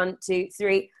was that? 1, 2,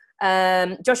 3.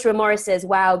 Joshua Morris says,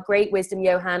 wow, great wisdom,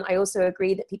 Johann. I also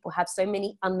agree that people have so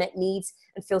many unmet needs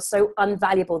and feel so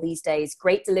unvaluable these days.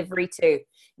 Great delivery too.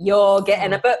 You're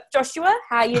getting a book, Joshua.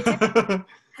 How you doing?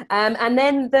 And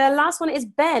then the last one is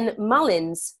Ben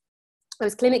Mullins. I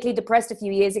was clinically depressed a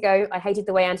few years ago. I hated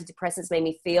the way antidepressants made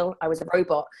me feel. I was a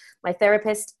robot. My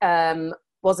therapist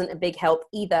wasn't a big help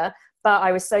either, but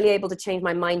I was slowly able to change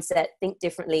my mindset, think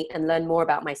differently, and learn more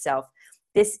about myself.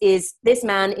 This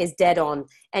man is dead on.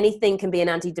 Anything can be an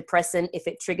antidepressant if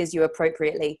it triggers you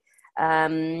appropriately.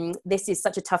 This is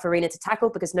such a tough arena to tackle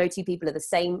because no 2 people are the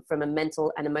same from a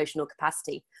mental and emotional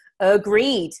capacity.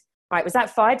 Agreed. Right, was that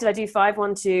 5? Did I do 5?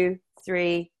 1, 2,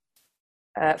 3,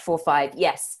 4, 5.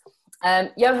 Yes.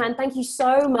 Johann, thank you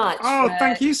so much.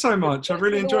 Thank you so much. I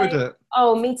really enjoyed it.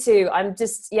 Oh, me too. I'm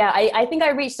just, I think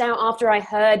I reached out after I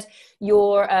heard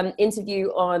your interview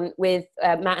with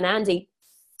Matt and Andy.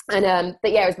 And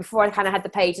but yeah, it was before I kind of had the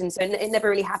page, and so it never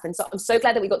really happened. So I'm so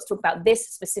glad that we got to talk about this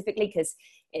specifically because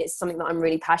it's something that I'm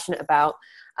really passionate about.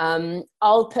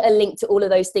 I'll put a link to all of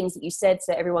those things that you said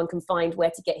so everyone can find where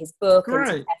to get his book and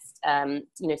to test,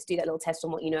 to do that little test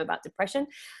on what you know about depression.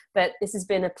 But this has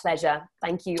been a pleasure.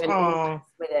 Thank you. And all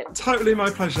with it. Totally my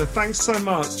pleasure. Thanks so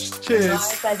much. Cheers.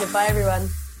 My pleasure. Bye, everyone.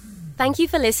 Thank you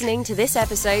for listening to this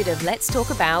episode of Let's Talk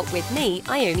About with me,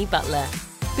 Ione Butler.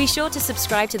 Be sure to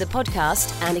subscribe to the podcast,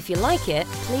 and if you like it,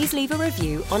 please leave a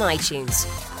review on iTunes.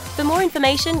 For more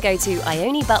information, go to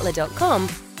ionebutler.com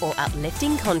or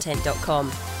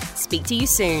upliftingcontent.com. Speak to you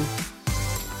soon.